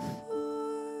you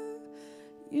before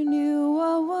you knew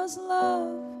what was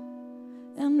love,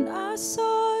 and I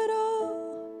saw it all.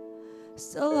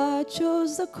 Still I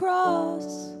chose the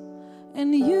cross,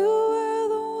 and you were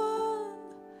the one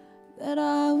that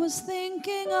I was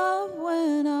thinking of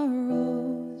when I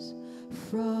rose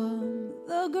from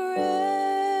the grave.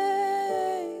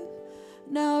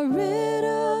 Now rid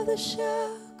of the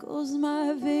shackles,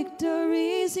 my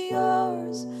victory's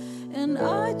yours. And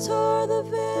I tore the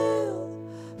veil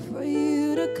for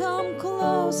you to come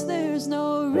close. There's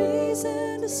no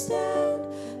reason to stand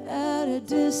at a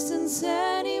distance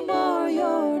anymore.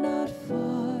 You're not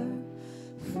far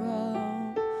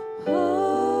from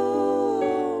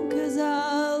home. 'Cause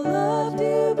I loved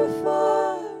you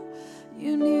before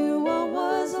you knew what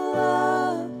was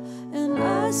love, and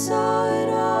I saw it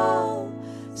all.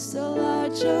 Still I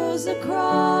chose the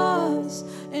cross,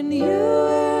 and you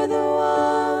were the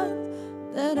one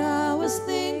that I was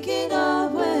thinking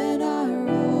of when I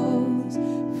rose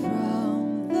from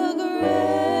the grave.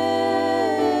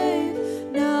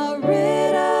 Now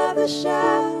rid of the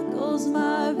shackles,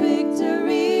 my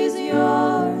victory's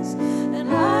yours. And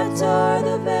I tore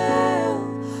the veil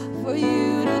for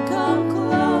you to come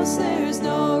close. There's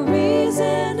no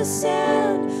reason to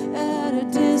stand at a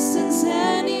distance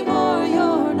anymore.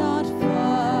 You're not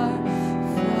far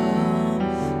from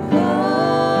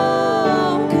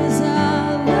home. 'Cause I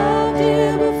loved you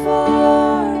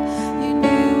before you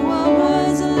knew what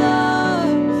was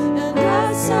love, and I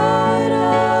saw it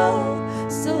all.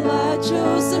 Still I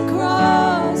chose the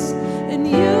cross, and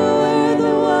you were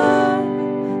the one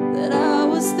that I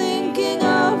was thinking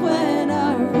of when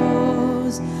I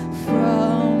rose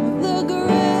from the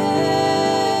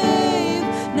grave.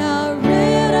 Now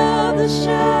rid of the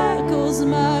shackles,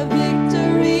 my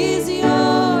victory's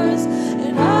yours.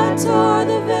 And I tore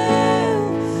the veil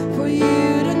for you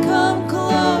to come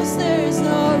close. There's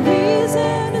no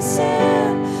reason to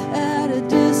stand at a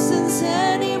distance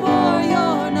anymore.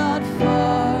 You're not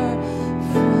far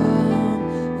from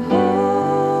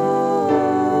home.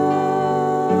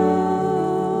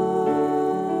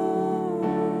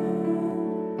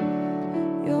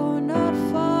 You're not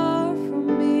far from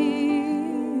me.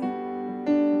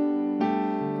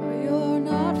 You're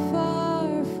not far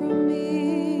from me.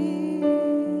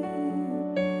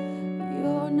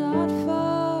 You're not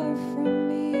far from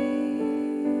me.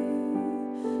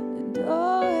 And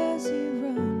oh, as you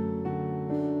run,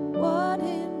 what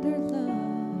hindered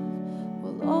love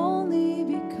will only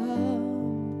become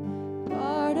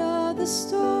part of the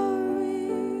story.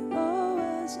 Oh,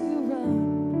 as you run,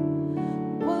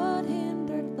 what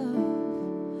hindered love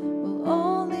will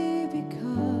only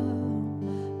become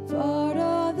part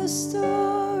of the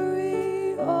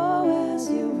story. Oh, as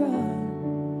you run.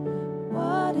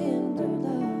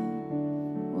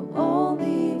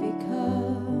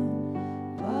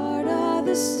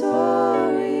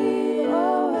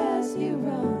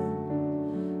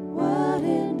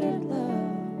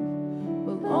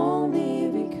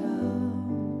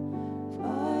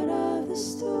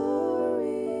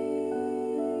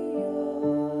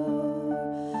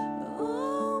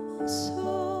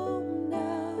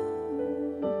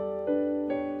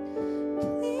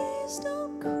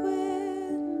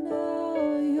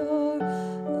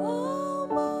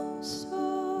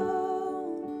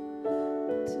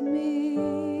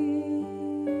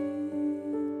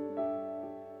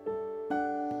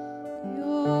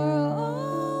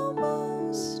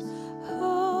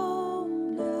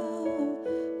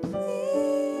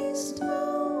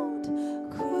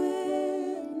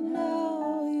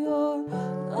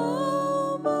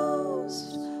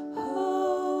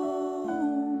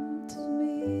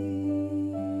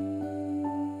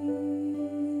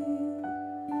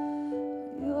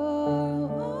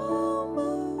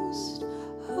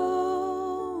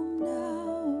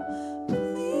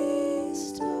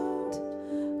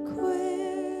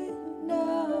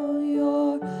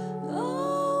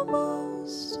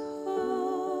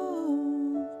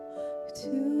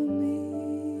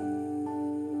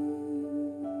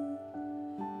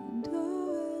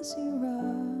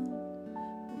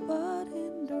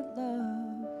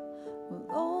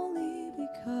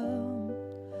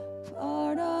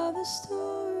 the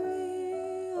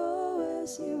story, oh,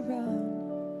 as you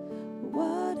run,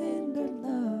 what hindered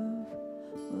love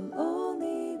will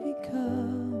only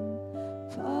become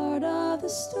part of the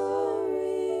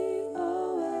story,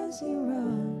 oh, as you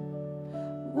run,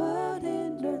 what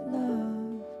hindered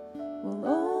love will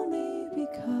only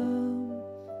become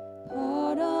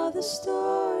part of the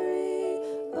story,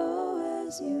 oh,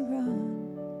 as you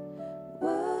run,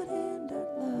 what hindered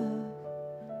love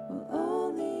will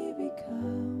only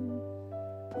become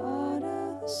part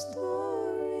of the story.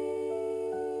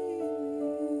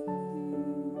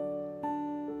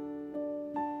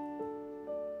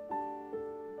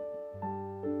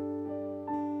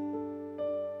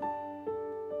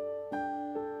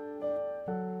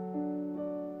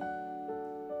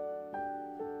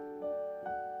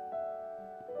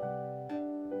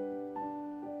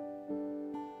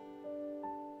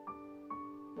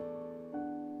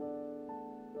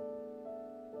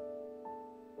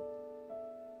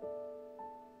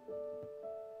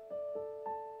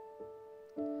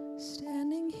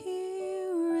 Standing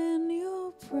here in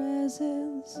your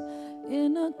presence,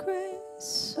 in a grace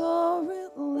so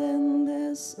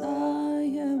relentless, I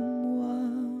am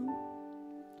won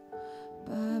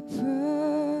by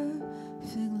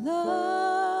perfect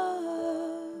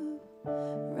love,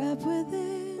 wrapped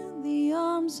within the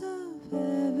arms of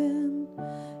heaven,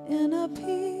 in a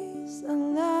peace that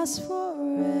lasts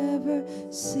forever,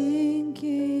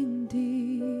 sinking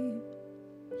deep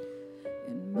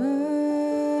in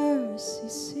mercy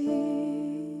seat.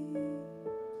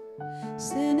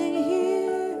 Standing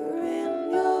here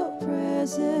in your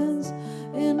presence,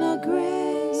 in a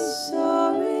grace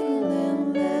so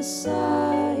relentless,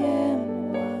 I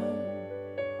am won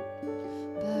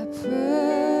by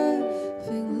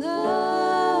perfect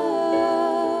love,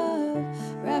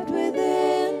 wrapped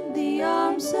within the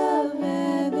arms of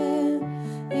heaven,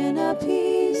 in a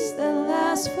peace that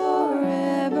lasts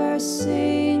forever,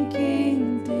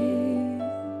 sinking deep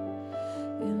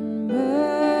in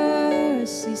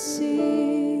mercy seat.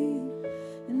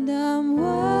 And I'm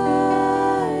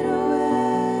wide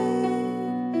awake,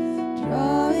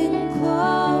 drawing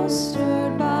close,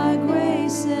 stirred by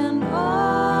grace, and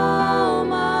all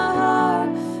my heart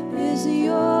is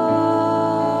yours.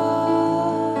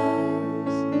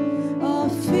 All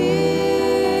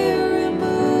fear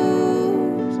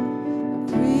removed, I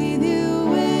breathe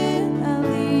you in, I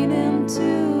lean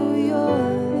into your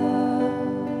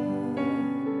love.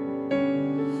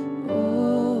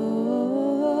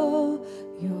 Oh,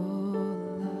 your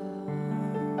love.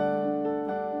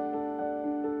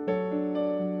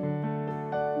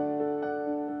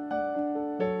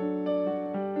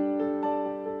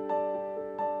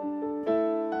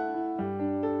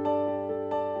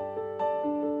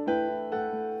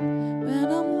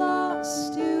 When I'm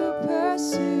lost, you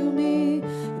pursue me. You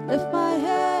lift my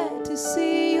head to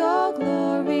see your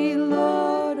glory,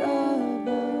 Lord of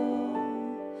all.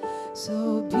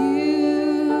 So beautiful.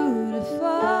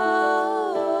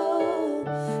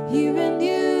 Here in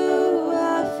you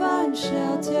I find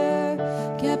shelter,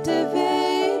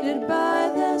 captivated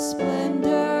by the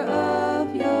splendor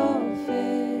of your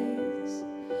face,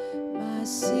 my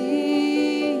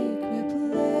secret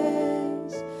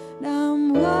place. Now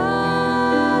I'm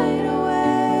wide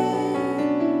awake,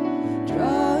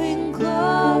 drawing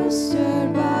close,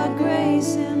 stirred by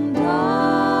grace, and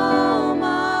all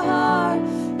my heart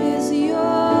is yours.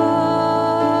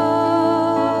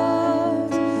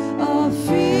 All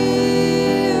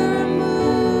fear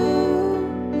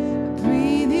removed, I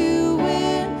breathe you in,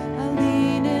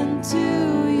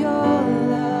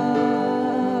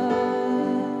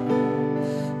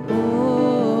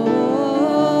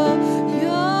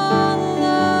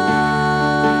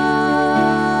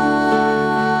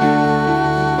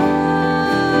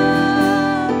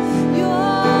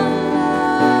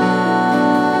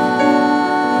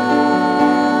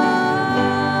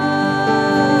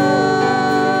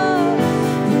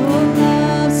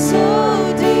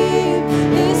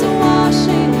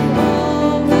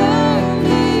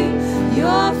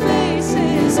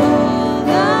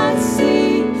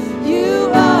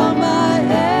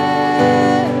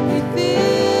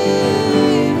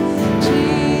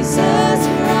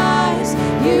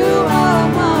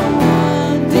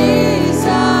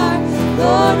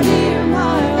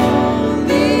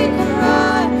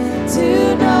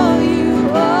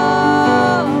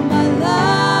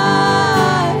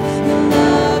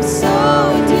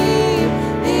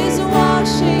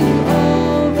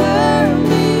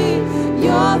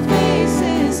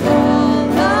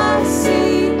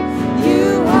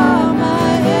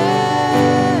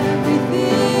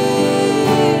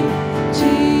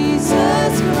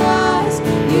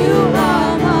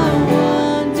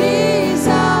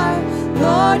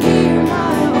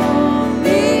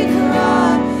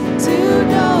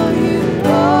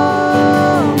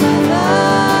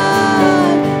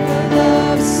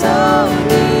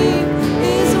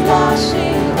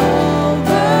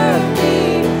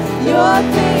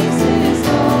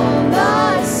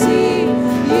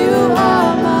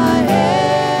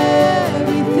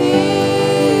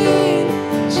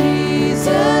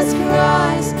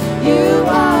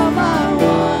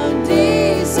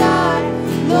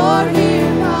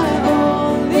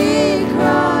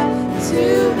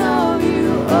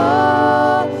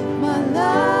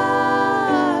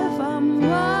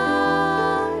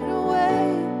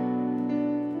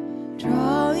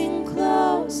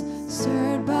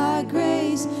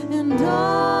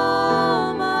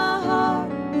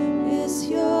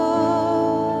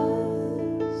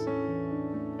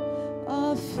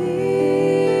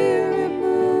 fear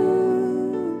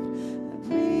removed. I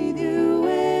breathe you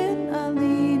in, I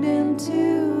lean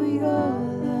into your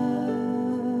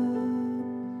love.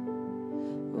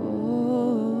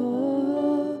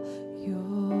 Oh, your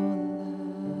love.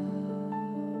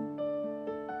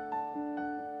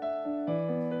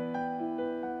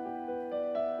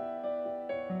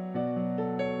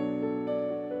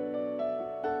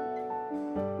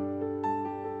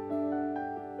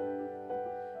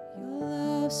 Your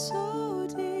love so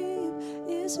deep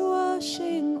is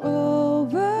washing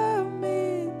over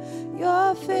me.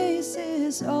 Your face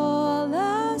is all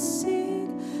I seek.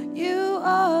 You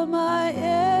are my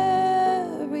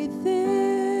everything.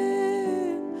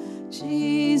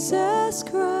 Jesus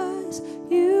Christ,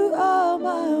 you are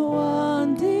my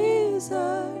one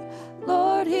desire.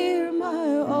 Lord, hear my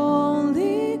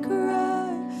only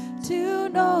cry to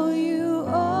know you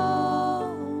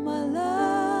all my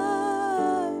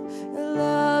life. Your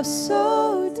love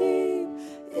so deep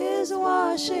is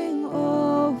washing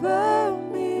over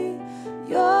me.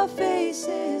 Your face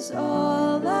is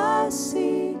all I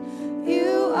see.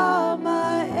 You are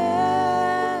my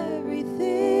everything.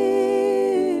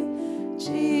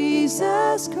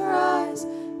 Jesus Christ,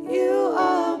 you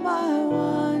are my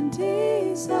one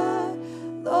desire.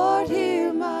 Lord,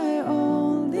 hear my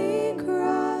only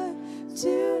cry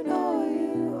to know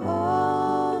you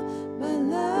all my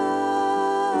life.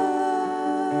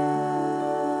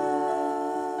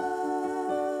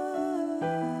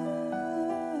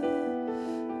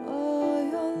 Oh,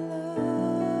 your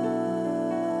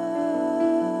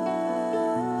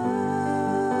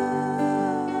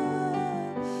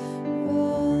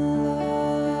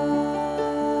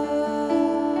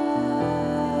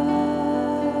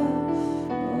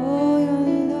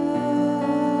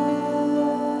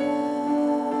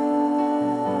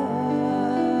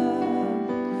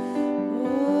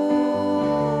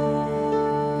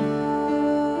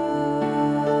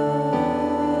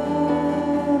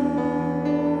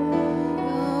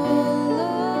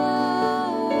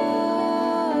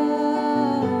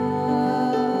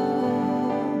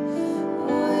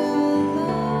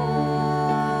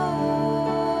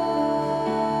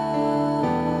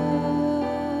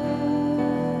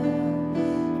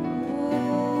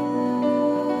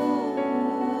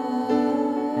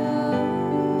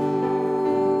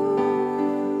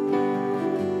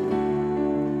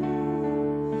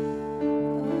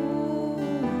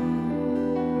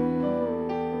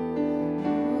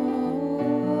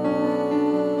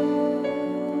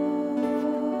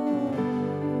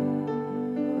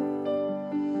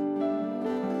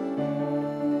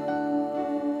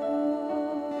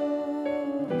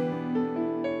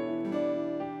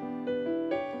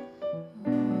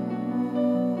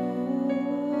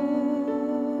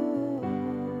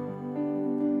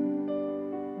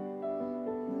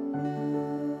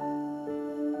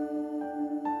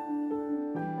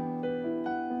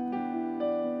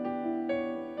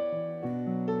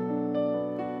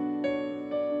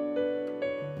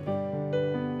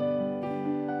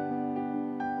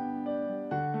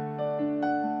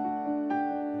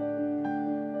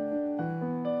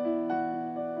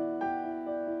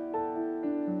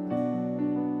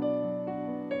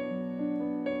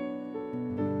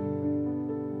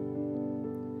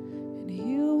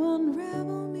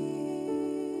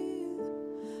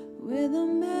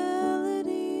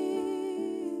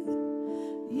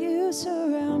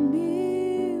surround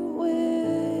me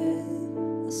with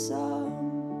a song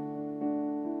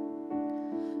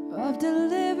of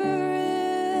deliverance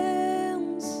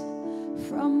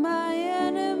from my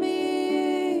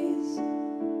enemies,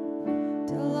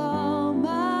 till all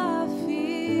my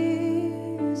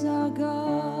fears are gone,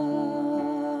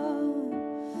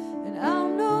 and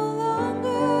I'm no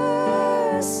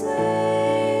longer a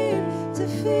slave to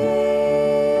fear.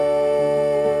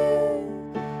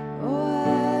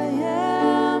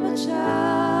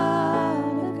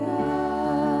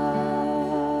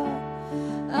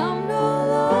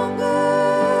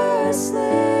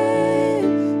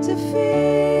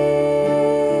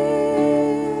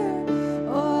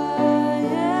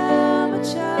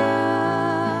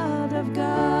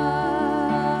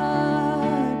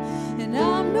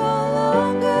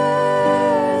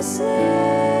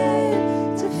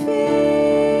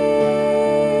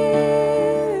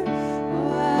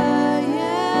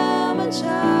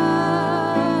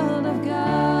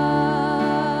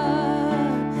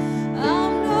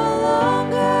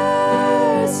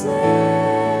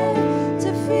 Slave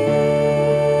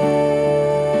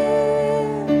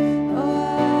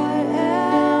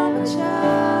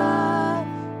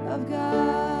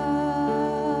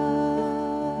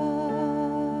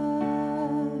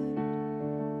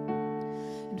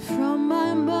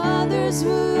mother's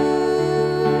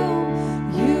womb,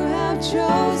 you have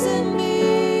chosen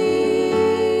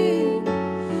me.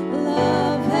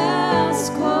 Love has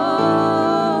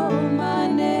called my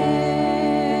name,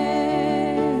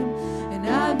 and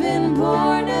I've been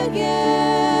born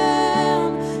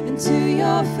again into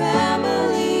your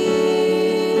family.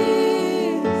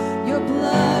 Your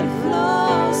blood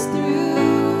flows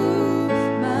through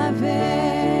my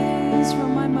veins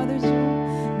from my mother's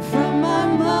womb. From my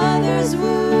mother's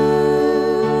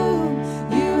womb,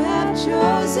 you have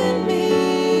chosen me.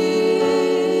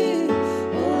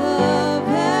 Love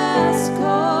has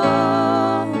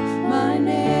called my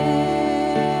name,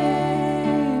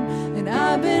 and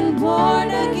I've been born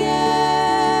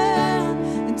again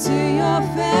into your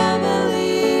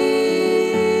family.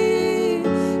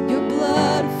 Your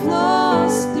blood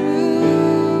flows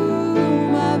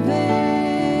through my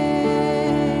veins,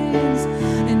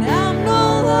 and I'm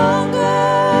no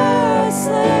longer a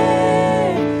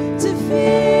slave to fear.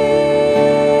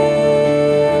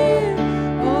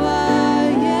 Oh, I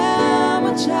am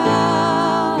a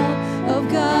child of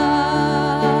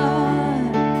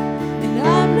God, and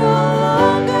I'm no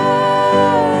longer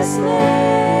a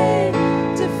slave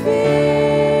to fear.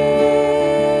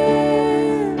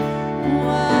 Oh,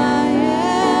 I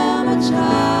am a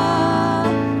child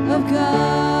of God,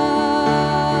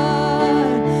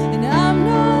 and I'm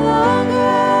no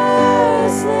longer a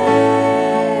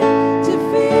slave to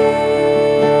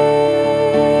fear.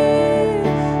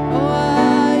 Oh, I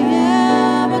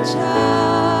am a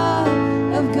child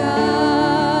of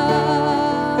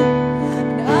God,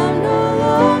 and I'm no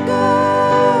longer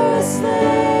a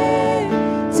slave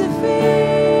to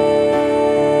fear.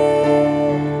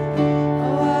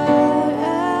 Oh, I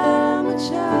am a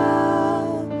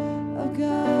child of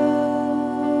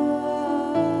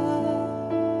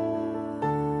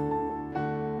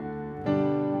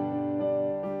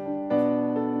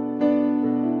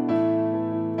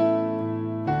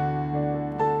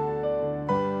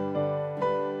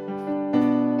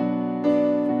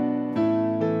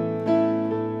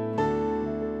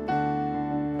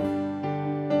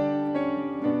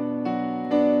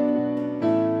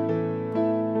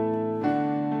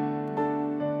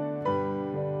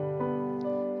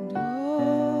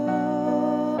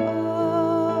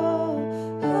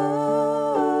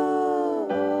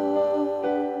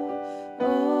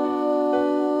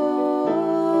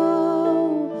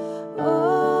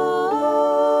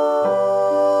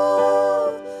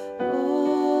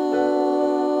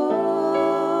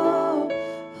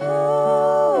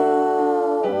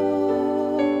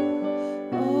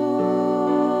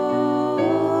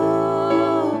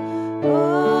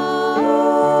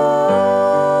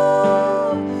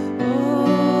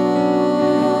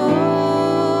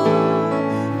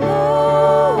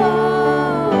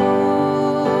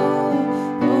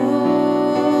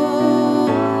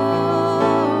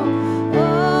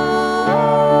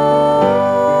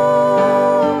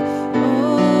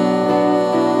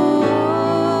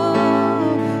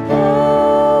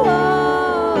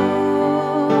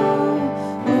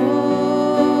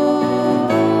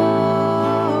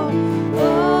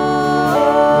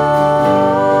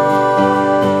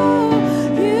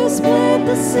You split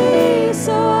the sea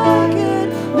so I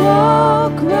could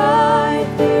walk right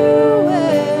through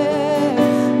it.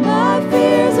 My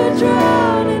fears are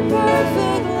drowned in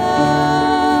perfect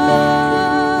love.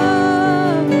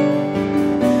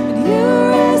 And you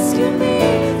rescued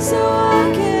me so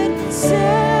I could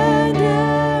stand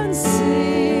and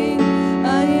sing.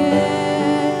 I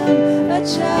am a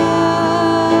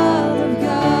child of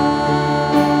God.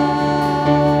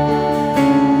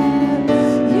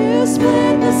 You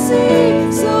split the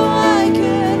sea so I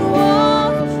can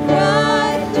walk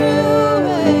right through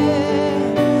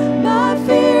it. My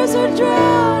fears are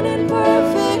drowned in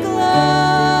perfect love.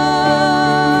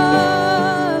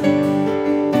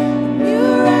 You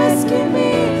rescued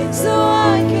me so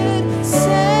I could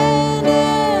stand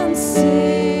and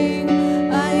sing.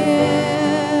 I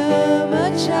am a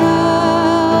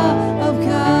child of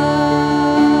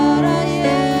God. I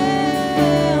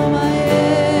am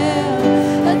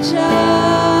a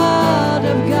child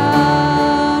of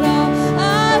God. Oh,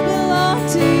 I belong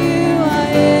to you. I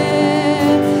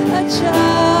am a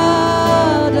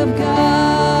child of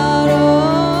God.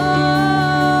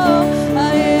 Oh,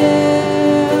 I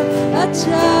am a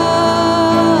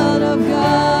child of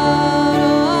God.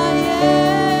 Oh,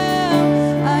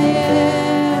 I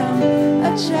am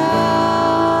a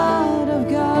child of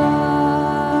God.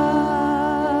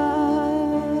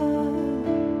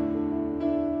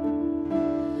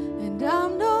 And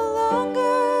I'm no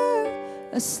longer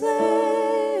a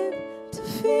slave to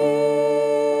fear.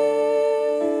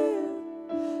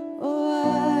 Oh,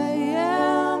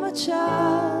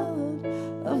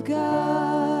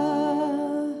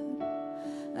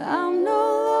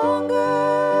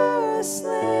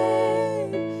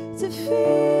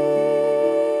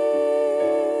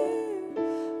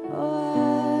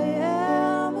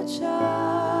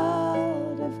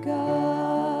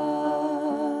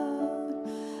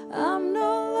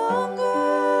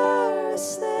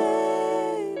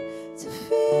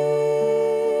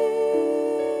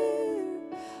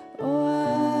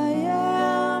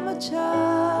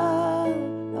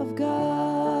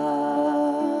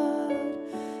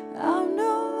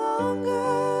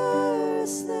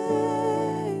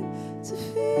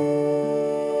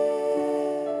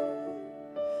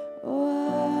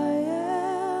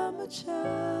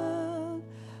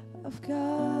 of God.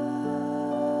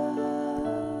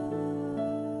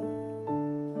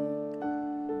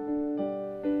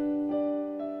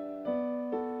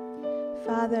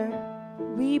 Father,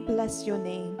 we bless your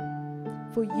name,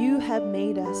 for you have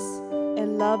made us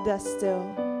and loved us still.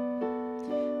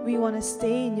 We want to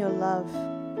stay in your love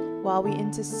while we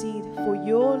intercede for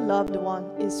your loved one,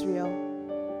 Israel.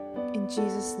 In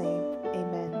Jesus' name,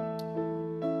 amen.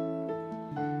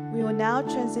 We will now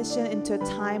transition into a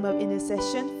time of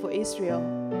intercession for Israel.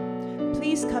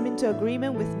 Please come into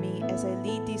agreement with me as I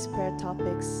lead these prayer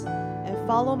topics and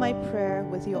follow my prayer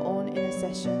with your own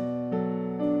intercession.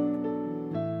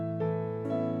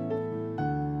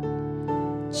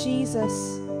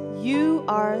 Jesus, you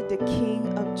are the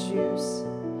King of Jews.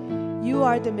 You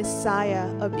are the Messiah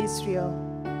of Israel.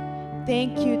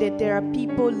 Thank you that there are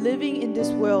people living in this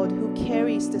world who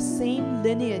carries the same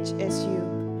lineage as you.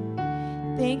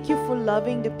 Thank you for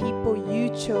loving the people you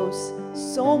chose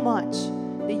so much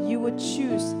that you would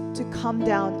choose to come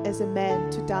down as a man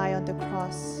to die on the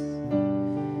cross.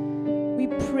 We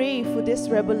pray for this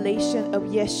revelation of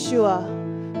Yeshua,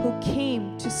 who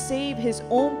came to save his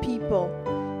own people,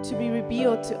 to be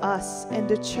revealed to us and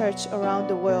the church around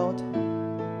the world.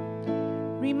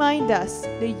 Remind us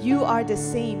that you are the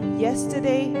same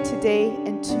yesterday, today,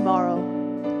 and tomorrow.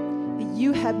 That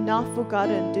you have not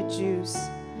forgotten the Jews,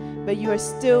 but you are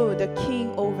still the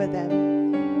king over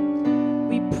them.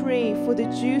 We pray for the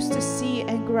Jews to see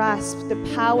and grasp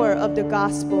the power of the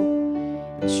gospel,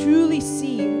 truly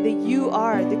see that you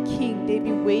are the king they've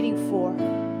been waiting for.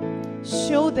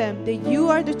 Show them that you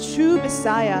are the true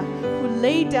Messiah who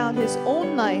laid down his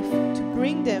own life to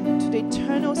bring them to the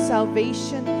eternal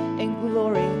salvation and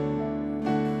glory.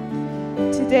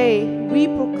 Today, we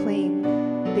proclaim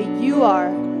that you are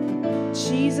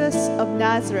Jesus of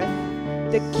Nazareth,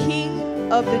 the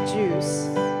King of the Jews.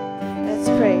 Let's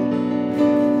pray.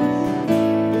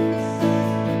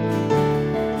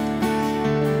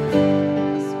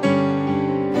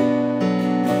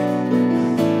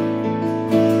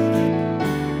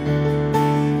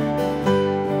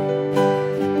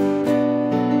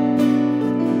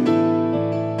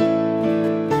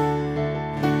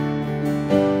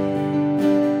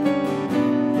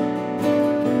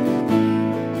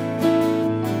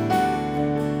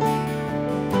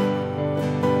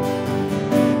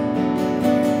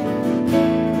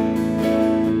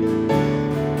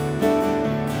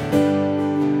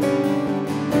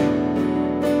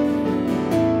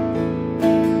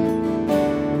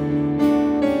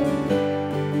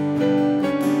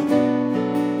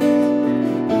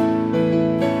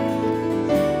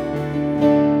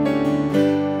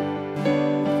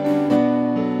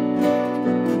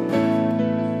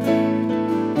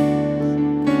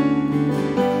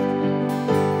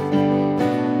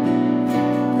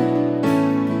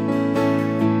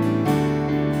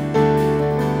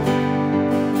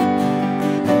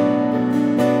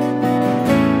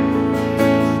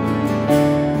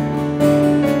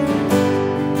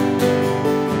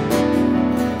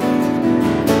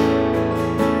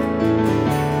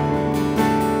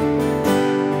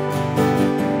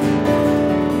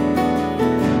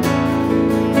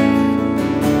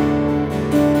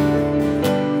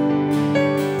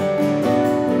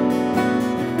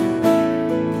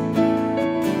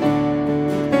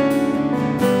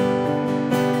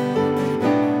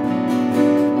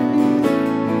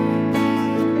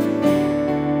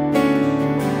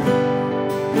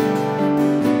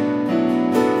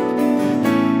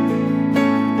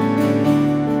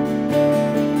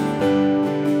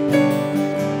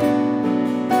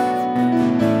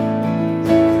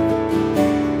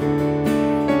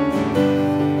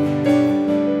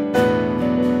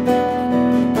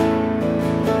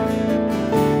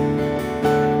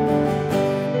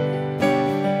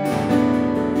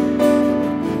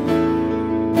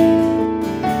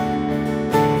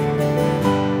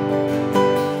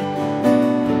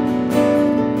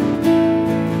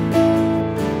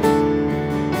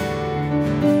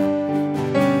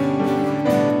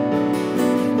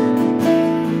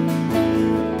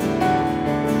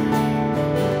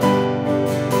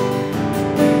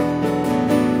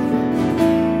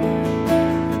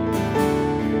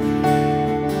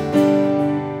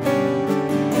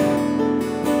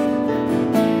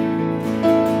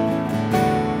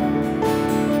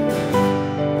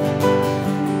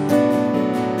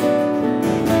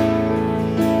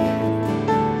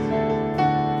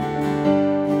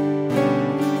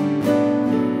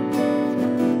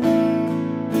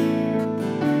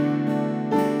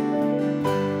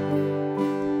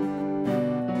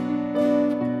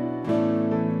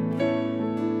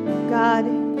 God,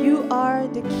 you are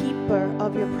the keeper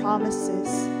of your promises.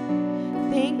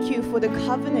 Thank you for the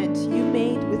covenant you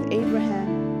made with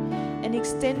Abraham and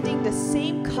extending the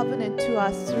same covenant to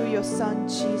us through your Son,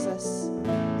 Jesus.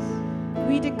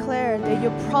 We declare that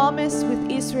your promise with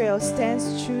Israel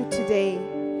stands true today.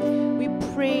 We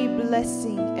pray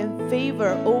blessing and favor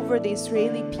over the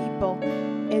Israeli people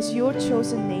as your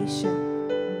chosen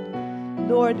nation.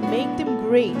 Lord, make them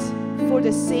great for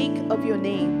the sake of your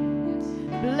name.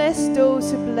 Bless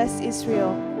those who bless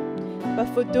Israel, but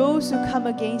for those who come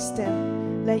against them,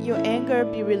 let your anger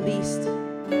be released.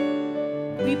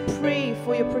 We pray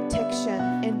for your protection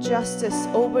and justice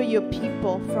over your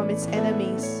people from its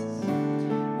enemies.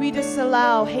 We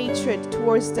disallow hatred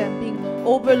towards them being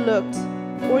overlooked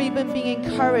or even being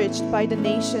encouraged by the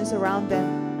nations around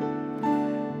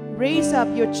them. Raise up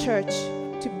your church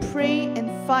to pray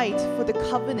and fight for the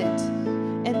covenant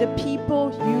and the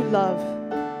people you love.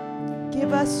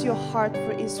 Give us your heart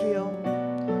for Israel.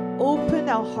 Open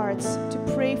our hearts to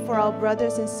pray for our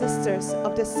brothers and sisters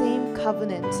of the same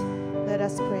covenant. Let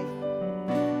us pray.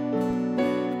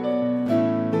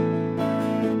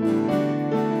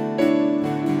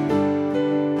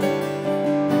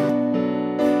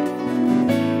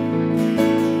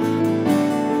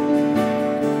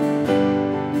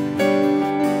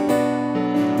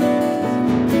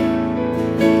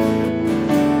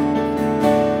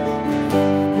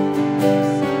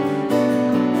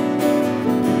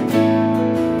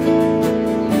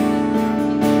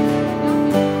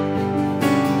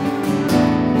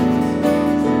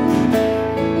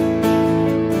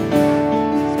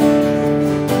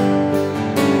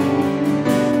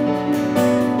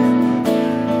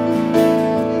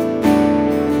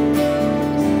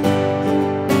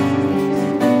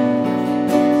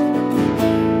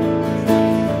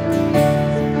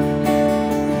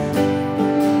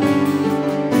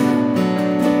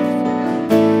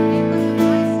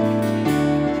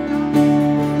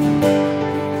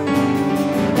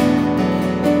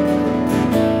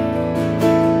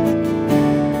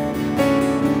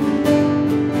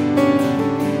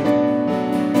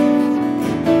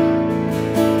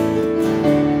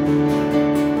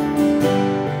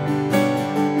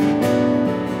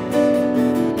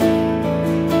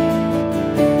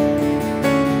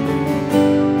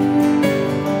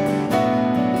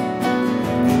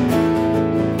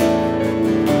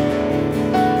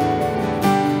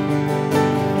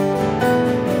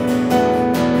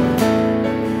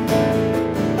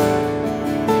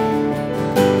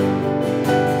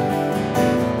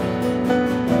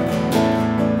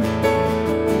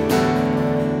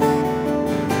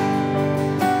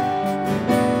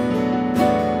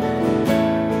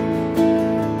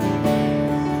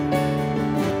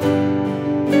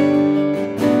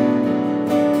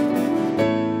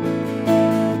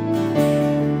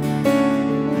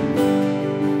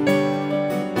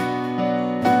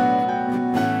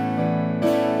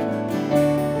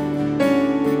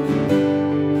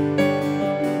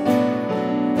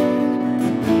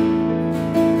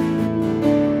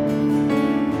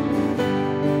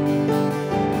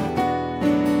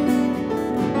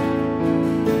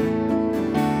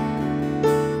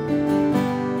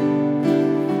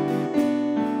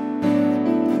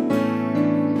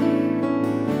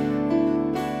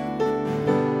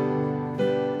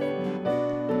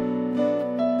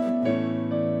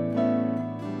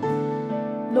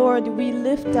 Lord, we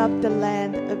lift up the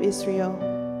land of Israel.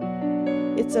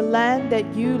 It's a land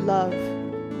that you love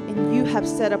and you have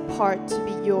set apart to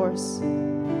be yours.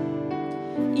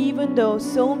 Even though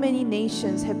so many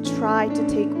nations have tried to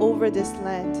take over this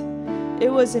land,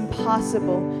 it was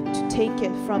impossible to take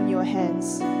it from your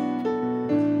hands.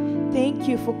 Thank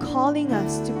you for calling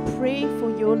us to pray for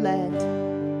your land.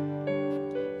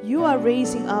 You are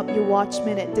raising up your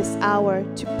watchmen at this hour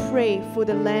to pray for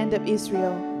the land of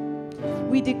Israel.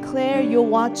 We declare your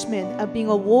watchmen are being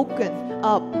awoken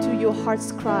up to your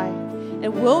heart's cry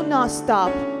and will not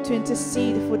stop to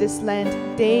intercede for this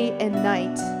land day and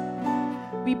night.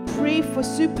 We pray for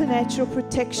supernatural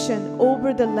protection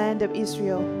over the land of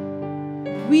Israel.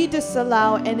 We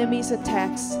disallow enemies'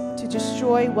 attacks to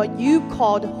destroy what you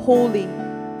called holy.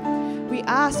 We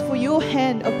ask for your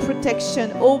hand of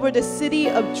protection over the city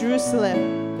of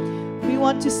Jerusalem. We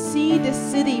want to see this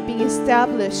city being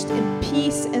established in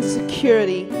peace and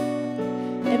security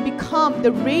and become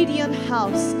the radiant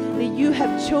house that you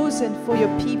have chosen for your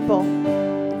people.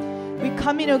 We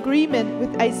come in agreement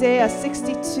with Isaiah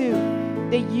 62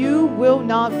 that you will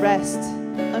not rest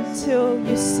until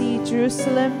you see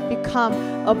Jerusalem become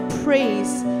a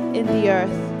praise in the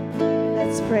earth.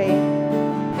 Let's pray.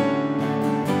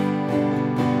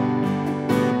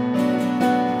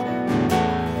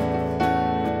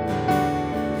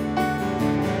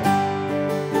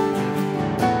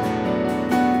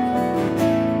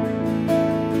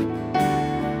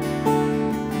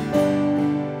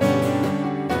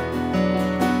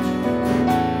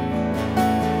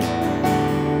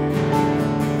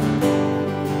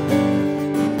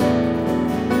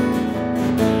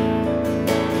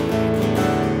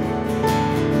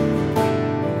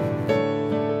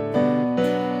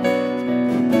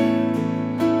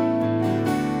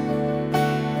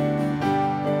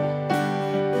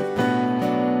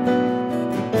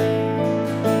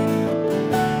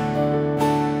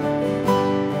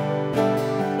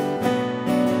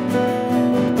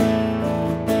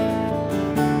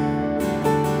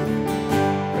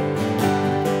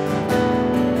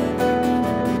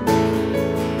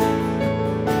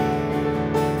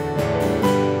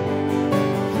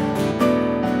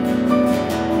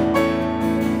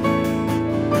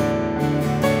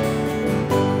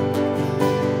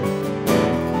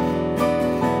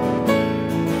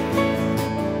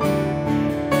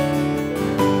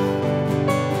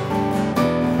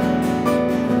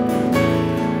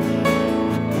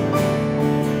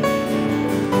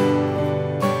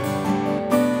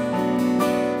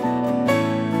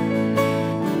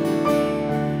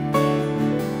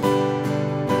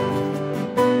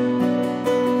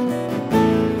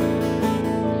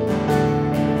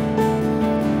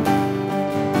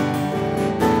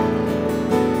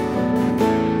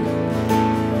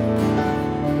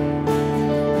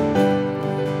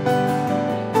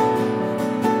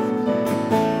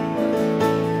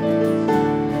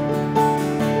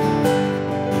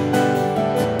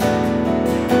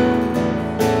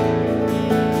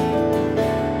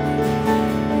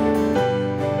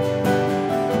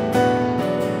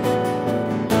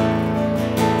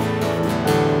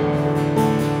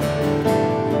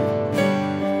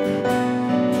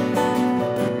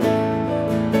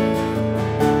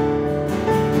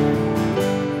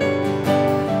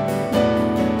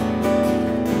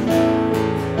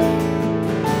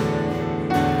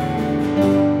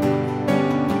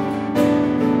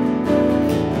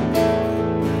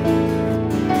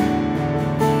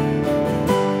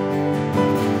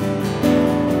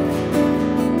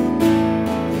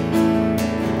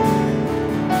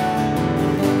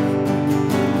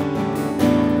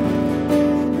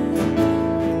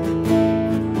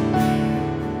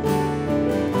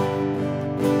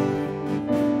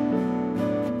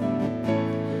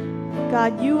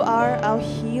 God, you are our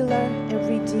healer and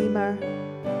redeemer.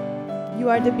 You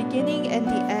are the beginning and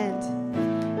the end,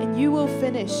 and you will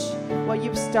finish what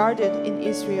you've started in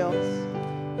Israel.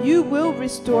 You will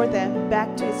restore them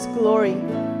back to its glory.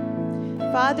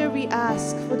 Father, we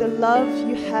ask for the love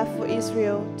you have for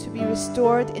Israel to be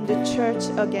restored in the church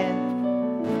again.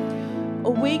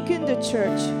 Awaken the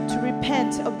church to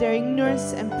repent of their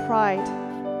ignorance and pride,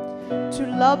 to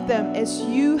love them as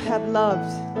you have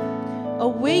loved.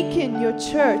 Awaken your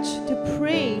church to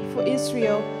pray for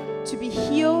Israel to be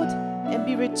healed and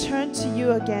be returned to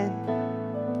you again.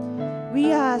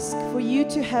 We ask for you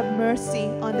to have mercy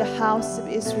on the house of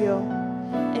Israel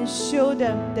and show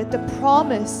them that the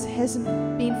promise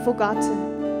hasn't been forgotten,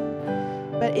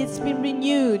 but it's been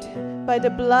renewed by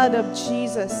the blood of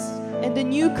Jesus, and the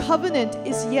new covenant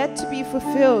is yet to be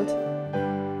fulfilled.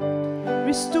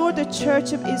 Restore the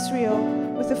church of Israel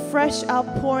with a fresh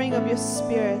outpouring of your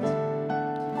Spirit.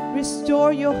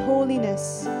 Restore your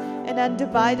holiness and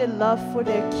undivided love for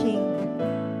their King.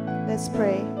 Let's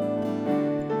pray.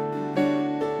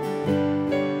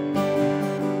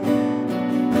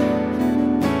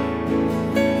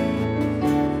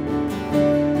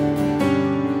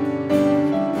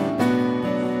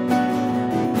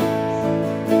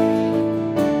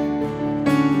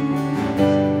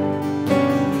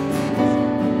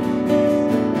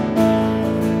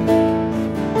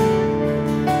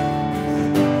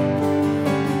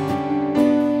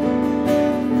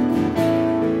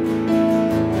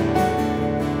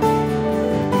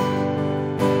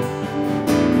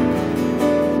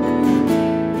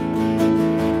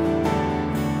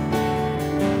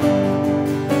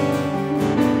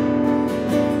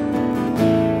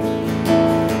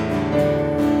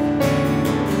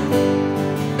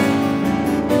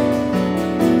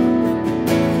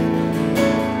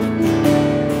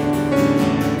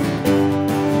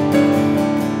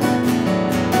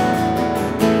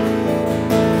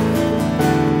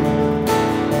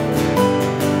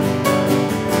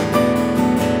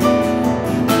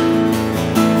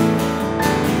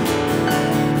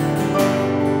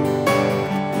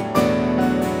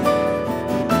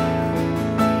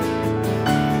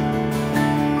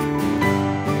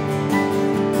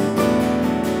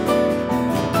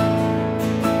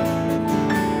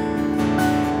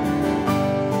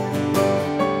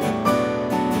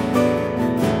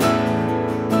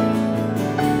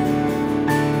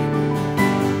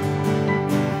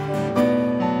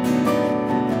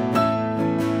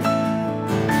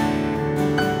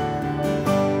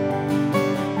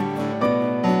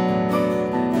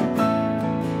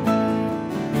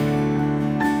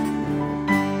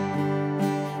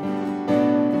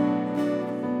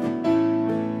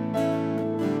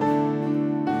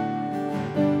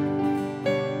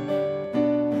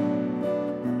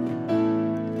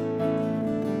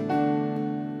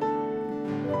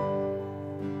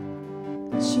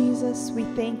 Jesus, we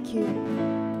thank you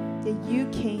that you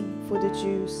came for the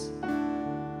Jews.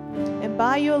 And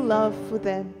by your love for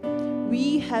them,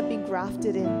 we have been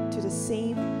grafted into the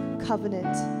same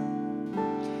covenant.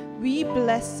 We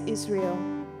bless Israel.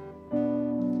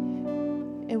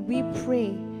 And we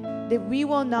pray that we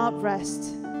will not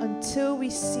rest until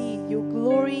we see your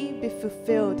glory be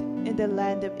fulfilled in the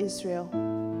land of Israel.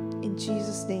 In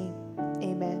Jesus' name,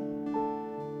 amen.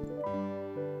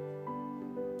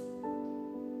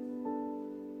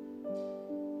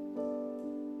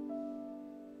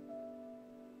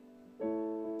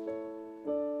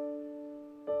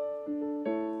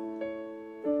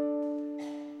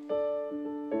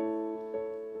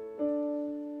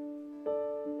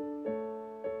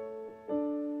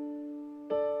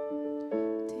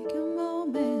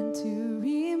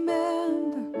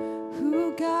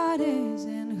 God is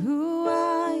and who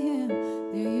I am.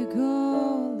 There you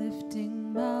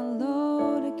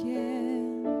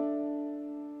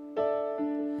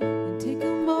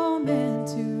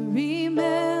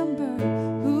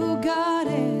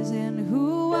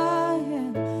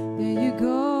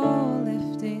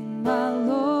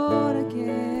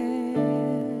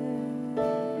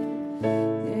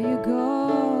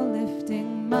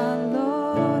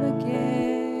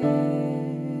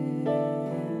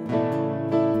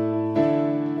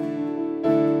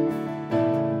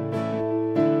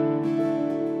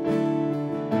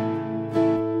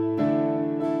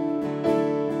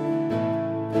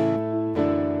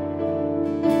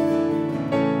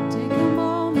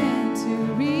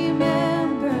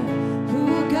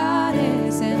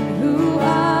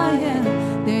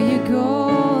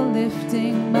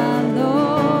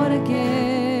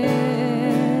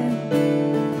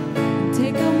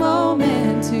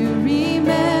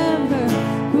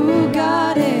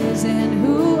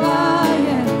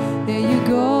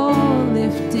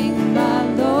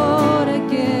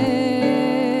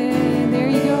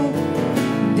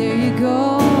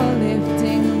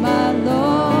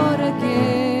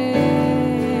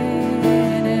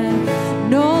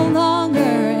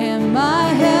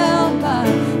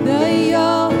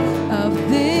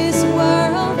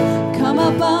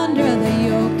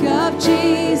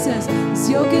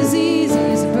yoke is easy,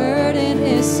 his burden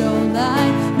is so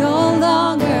light. No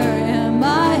longer am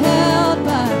I held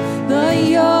by the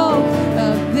yoke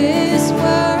of this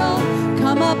world.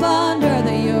 Come up under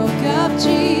the yoke of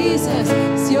Jesus.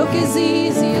 His yoke is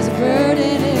easy, his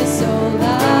burden is so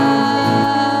light.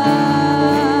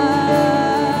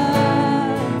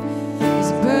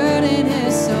 His burden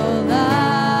is so light.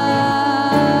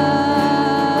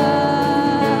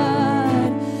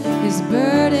 His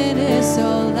burden is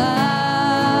so light.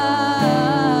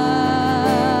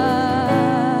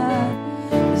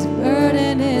 His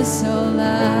burden is so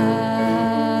light.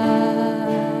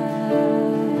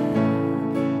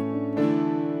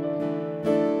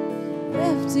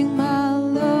 Lifting my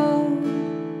load,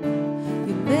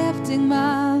 you're lifting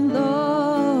my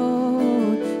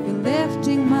load, you're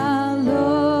lifting my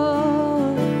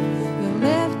load, you're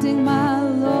lifting my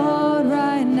load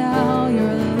right now.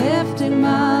 You're lifting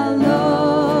my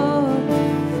load,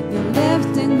 you're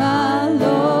lifting my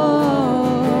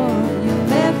load, you're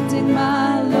lifting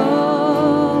my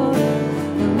load,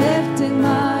 you're lifting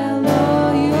my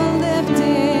load, you're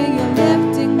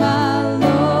lifting my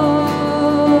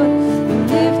load, you're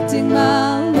lifting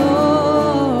my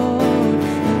load,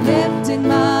 you're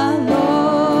lifting my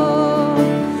load,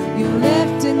 you're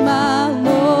lifting my load,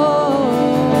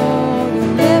 you're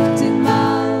lifting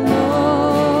my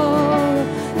load,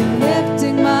 you're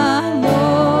lifting my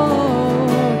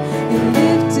load, you're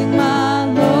lifting my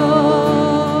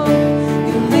load,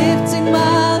 you're lifting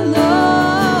my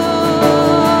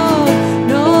load.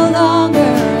 No longer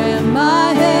am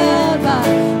I held by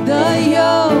the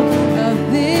yoke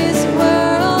of this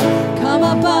world. Come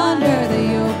up under the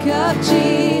yoke of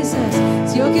Jesus.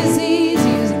 His yoke is easy,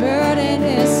 his burden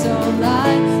is so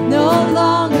light. No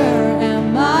longer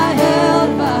am I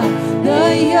held by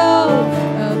the yoke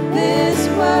of this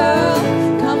world.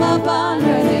 Come up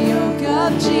under the yoke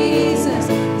of Jesus.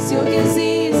 His yoke is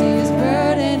easy, his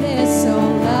burden is so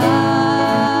light.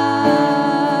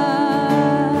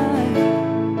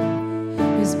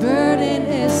 His burden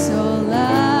is so light.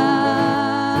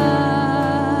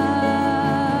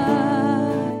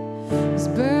 His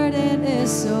burden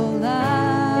is so light.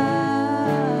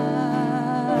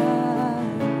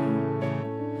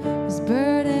 His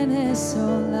burden is so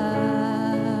light.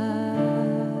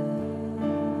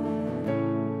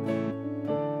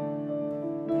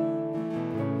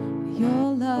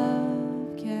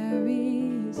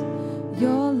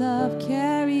 Your love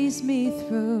carries me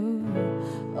through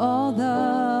all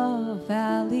the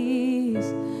valleys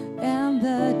and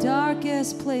the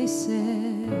darkest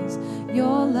places.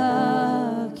 Your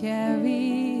love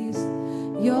carries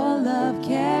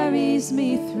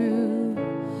me through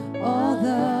all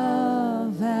the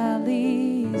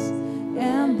valleys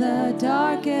and the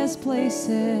darkest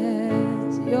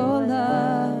places. Your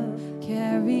love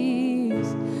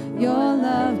carries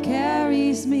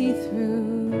me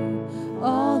through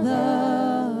all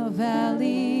the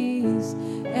valleys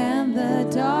and the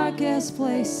darkest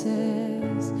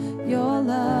places. Your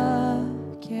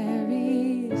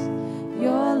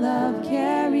love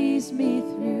carries me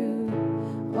through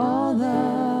all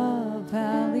the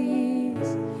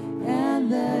valleys and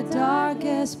the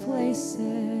darkest places.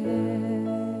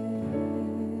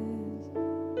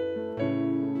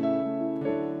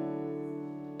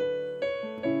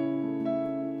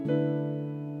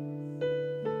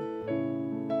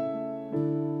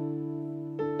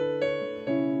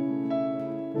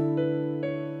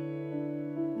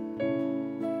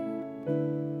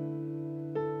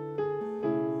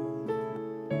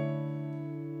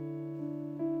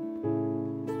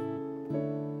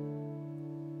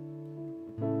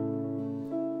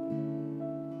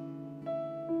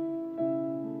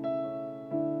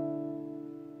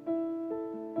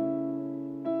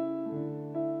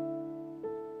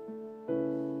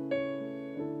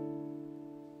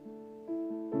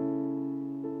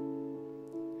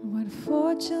 What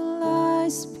fortune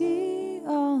lies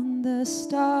beyond the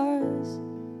stars?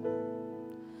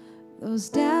 Those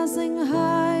dazzling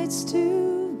heights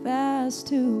too vast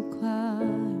to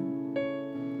climb.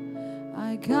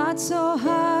 I got so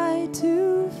high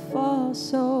to fall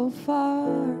so far,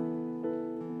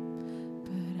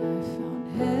 but I found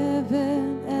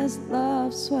heaven as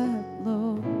love swept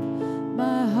low.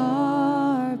 My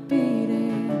heart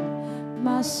beating,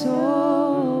 my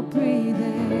soul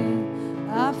breathing.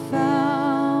 I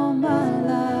found my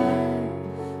life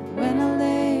when I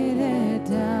laid it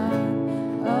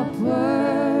down.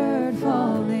 Upward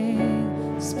falling,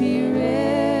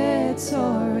 spirit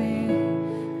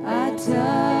soaring. I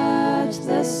touched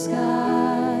the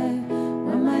sky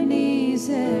when my knees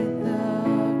hit the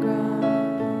ground.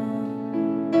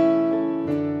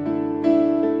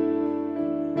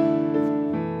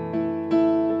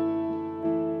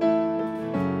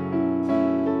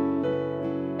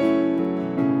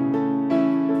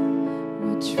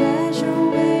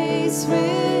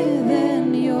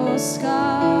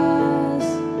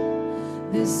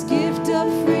 gift of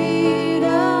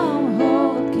freedom,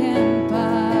 hope can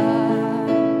buy.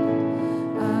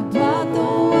 I bought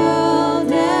the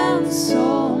world and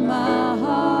sold my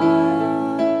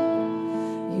heart.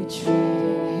 You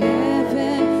traded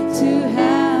heaven to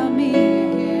have me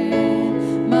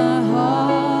again. My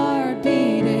heart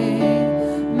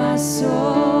beating, my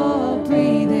soul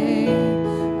breathing.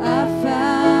 I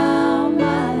found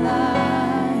my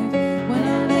life when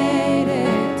I laid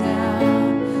it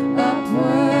down.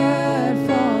 Upward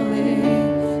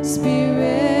falling,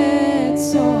 spirit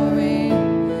soaring.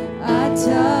 I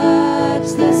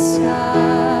touched the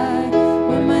sky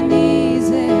when my knees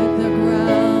hit the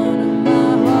ground.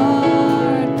 My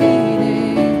heart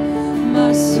beating,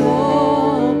 my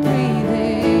soul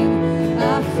breathing.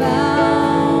 I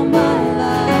found my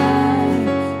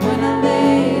life when I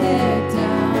laid it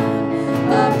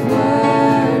down.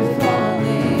 Upward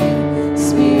falling,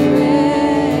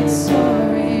 spirit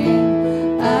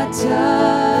soaring. I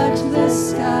touched the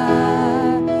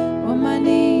sky when my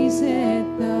knees hit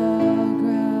the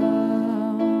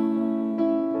ground.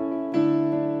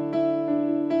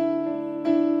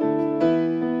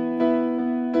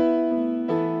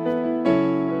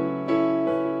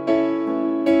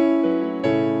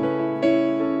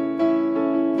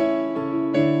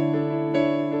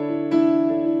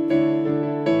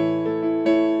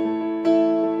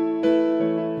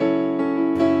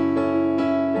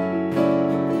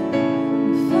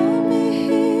 Find me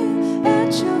here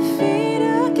at your feet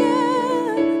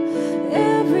again.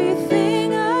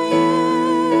 Everything I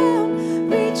am,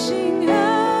 reaching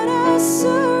out, I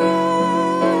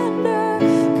surrender.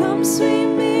 Come sweep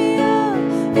me up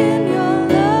in your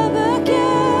love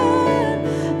again,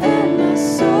 and my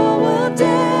soul will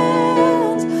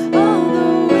dance on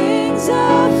the wings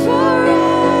of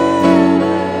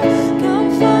forever. Come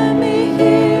find me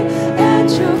here at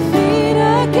your feet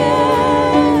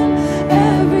again.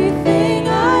 Everything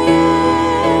I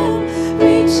am,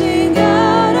 reaching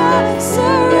out, I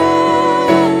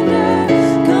surrender.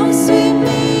 Come sweep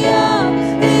me up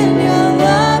in your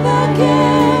love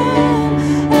again,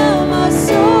 and my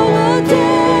soul will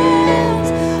dance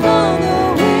on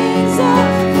the wings of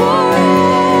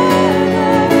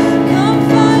forever. Come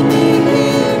find me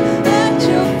here at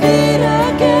your feet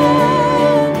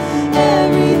again.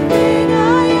 Everything I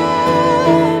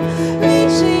am,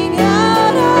 reaching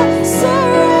out, I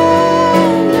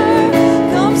surrender.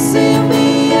 Come see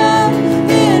me up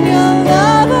in your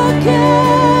love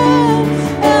again,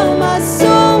 and my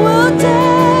soul will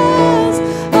dance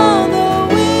on the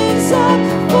wings of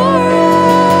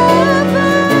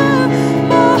forever.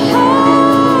 My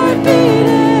heart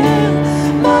beating,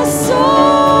 my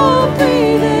soul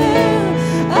breathing.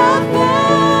 I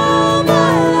found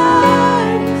my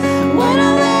life when I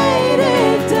laid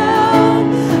it down.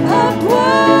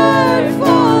 Upward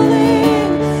falling,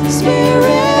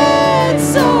 spirit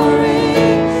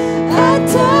soaring. I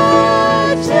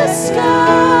touch the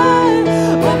sky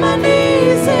when my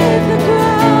knees hit the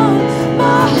ground.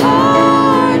 My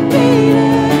heart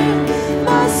beating,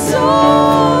 my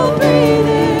soul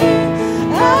breathing.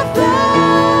 I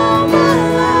found my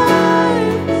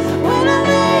life when I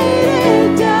laid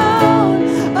it down.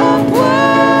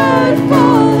 Upward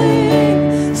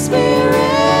falling,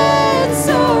 spirit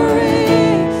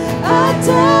soaring. I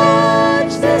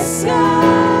touch the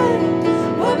sky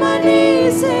when my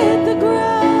knees hit the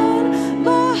ground.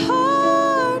 My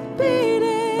heart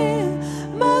beating,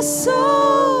 my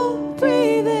soul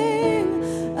breathing.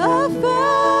 I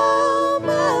found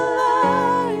my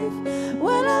life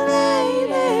when I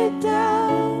laid it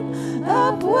down.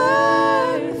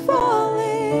 Upward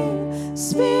falling,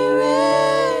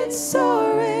 spirit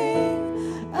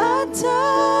soaring. I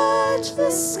touch the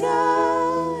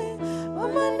sky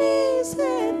when my knees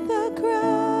hit the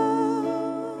ground.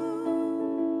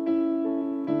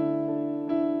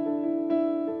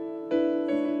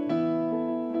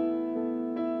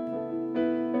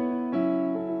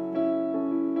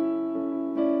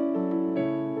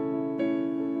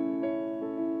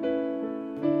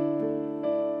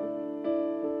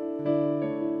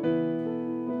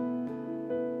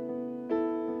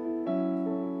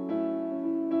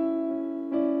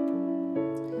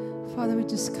 Father, we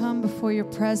just come before your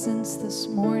presence this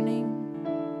morning.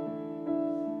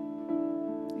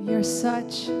 You're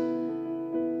such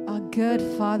a good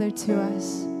Father to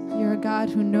us. You're a God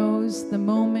who knows the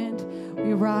moment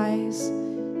we rise,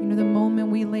 you know, the moment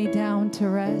we lay down to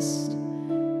rest.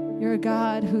 You're a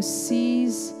God who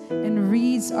sees and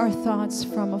reads our thoughts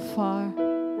from afar.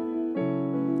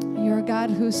 You're a God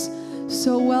who's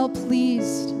so well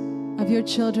pleased of your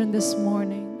children this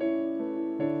morning.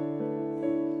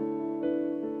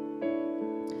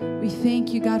 We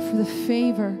thank you, God, for the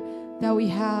favor that we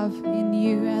have in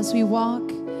you as we walk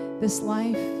this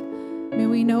life. May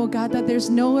we know, God, that there's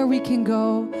nowhere we can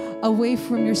go away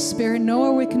from your spirit,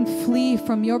 nowhere we can flee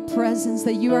from your presence,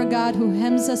 that you are God who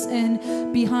hems us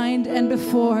in behind and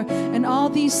before. And all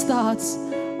these thoughts,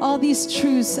 all these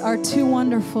truths are too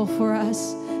wonderful for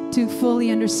us to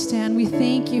fully understand. We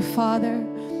thank you, Father,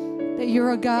 that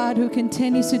you're a God who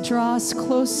continues to draw us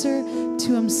closer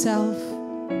to himself.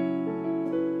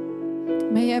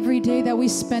 May every day that we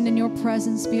spend in your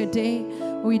presence be a day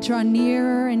where we draw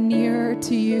nearer and nearer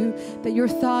to you, that your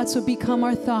thoughts would become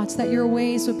our thoughts, that your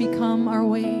ways would become our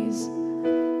ways.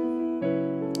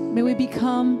 May we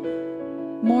become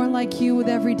more like you with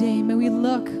every day. May we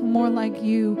look more like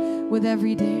you with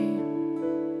every day.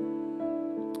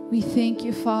 We thank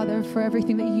you, Father, for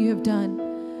everything that you have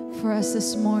done for us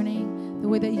this morning, the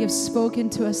way that you have spoken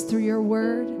to us through your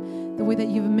word, the way that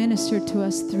you've ministered to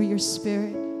us through your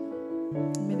spirit.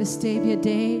 May this day be a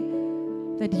day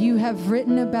that you have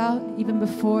written about even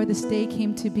before this day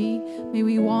came to be. May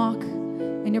we walk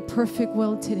in your perfect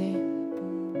will today.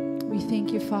 We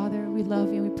thank you, Father. We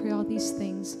love you. We pray all these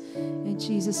things in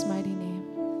Jesus' mighty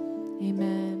name.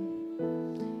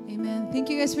 Amen. Amen. Thank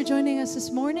you guys for joining us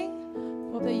this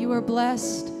morning. Hope that you are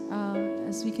blessed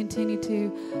as we continue to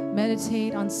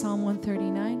meditate on Psalm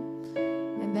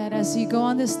 139. And that as you go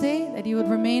on this day, that you would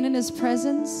remain in his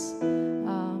presence,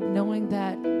 knowing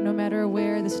that no matter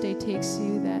where this day takes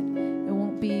you, that it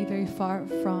won't be very far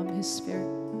from his spirit.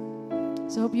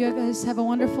 So I hope you guys have a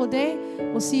wonderful day.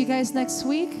 We'll see you guys next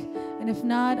week. And if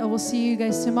not, we'll see you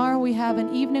guys tomorrow. We have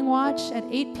an evening watch at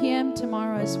 8 p.m.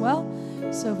 tomorrow as well.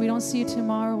 So if we don't see you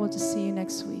tomorrow, we'll just see you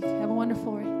next week. Have a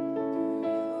wonderful day.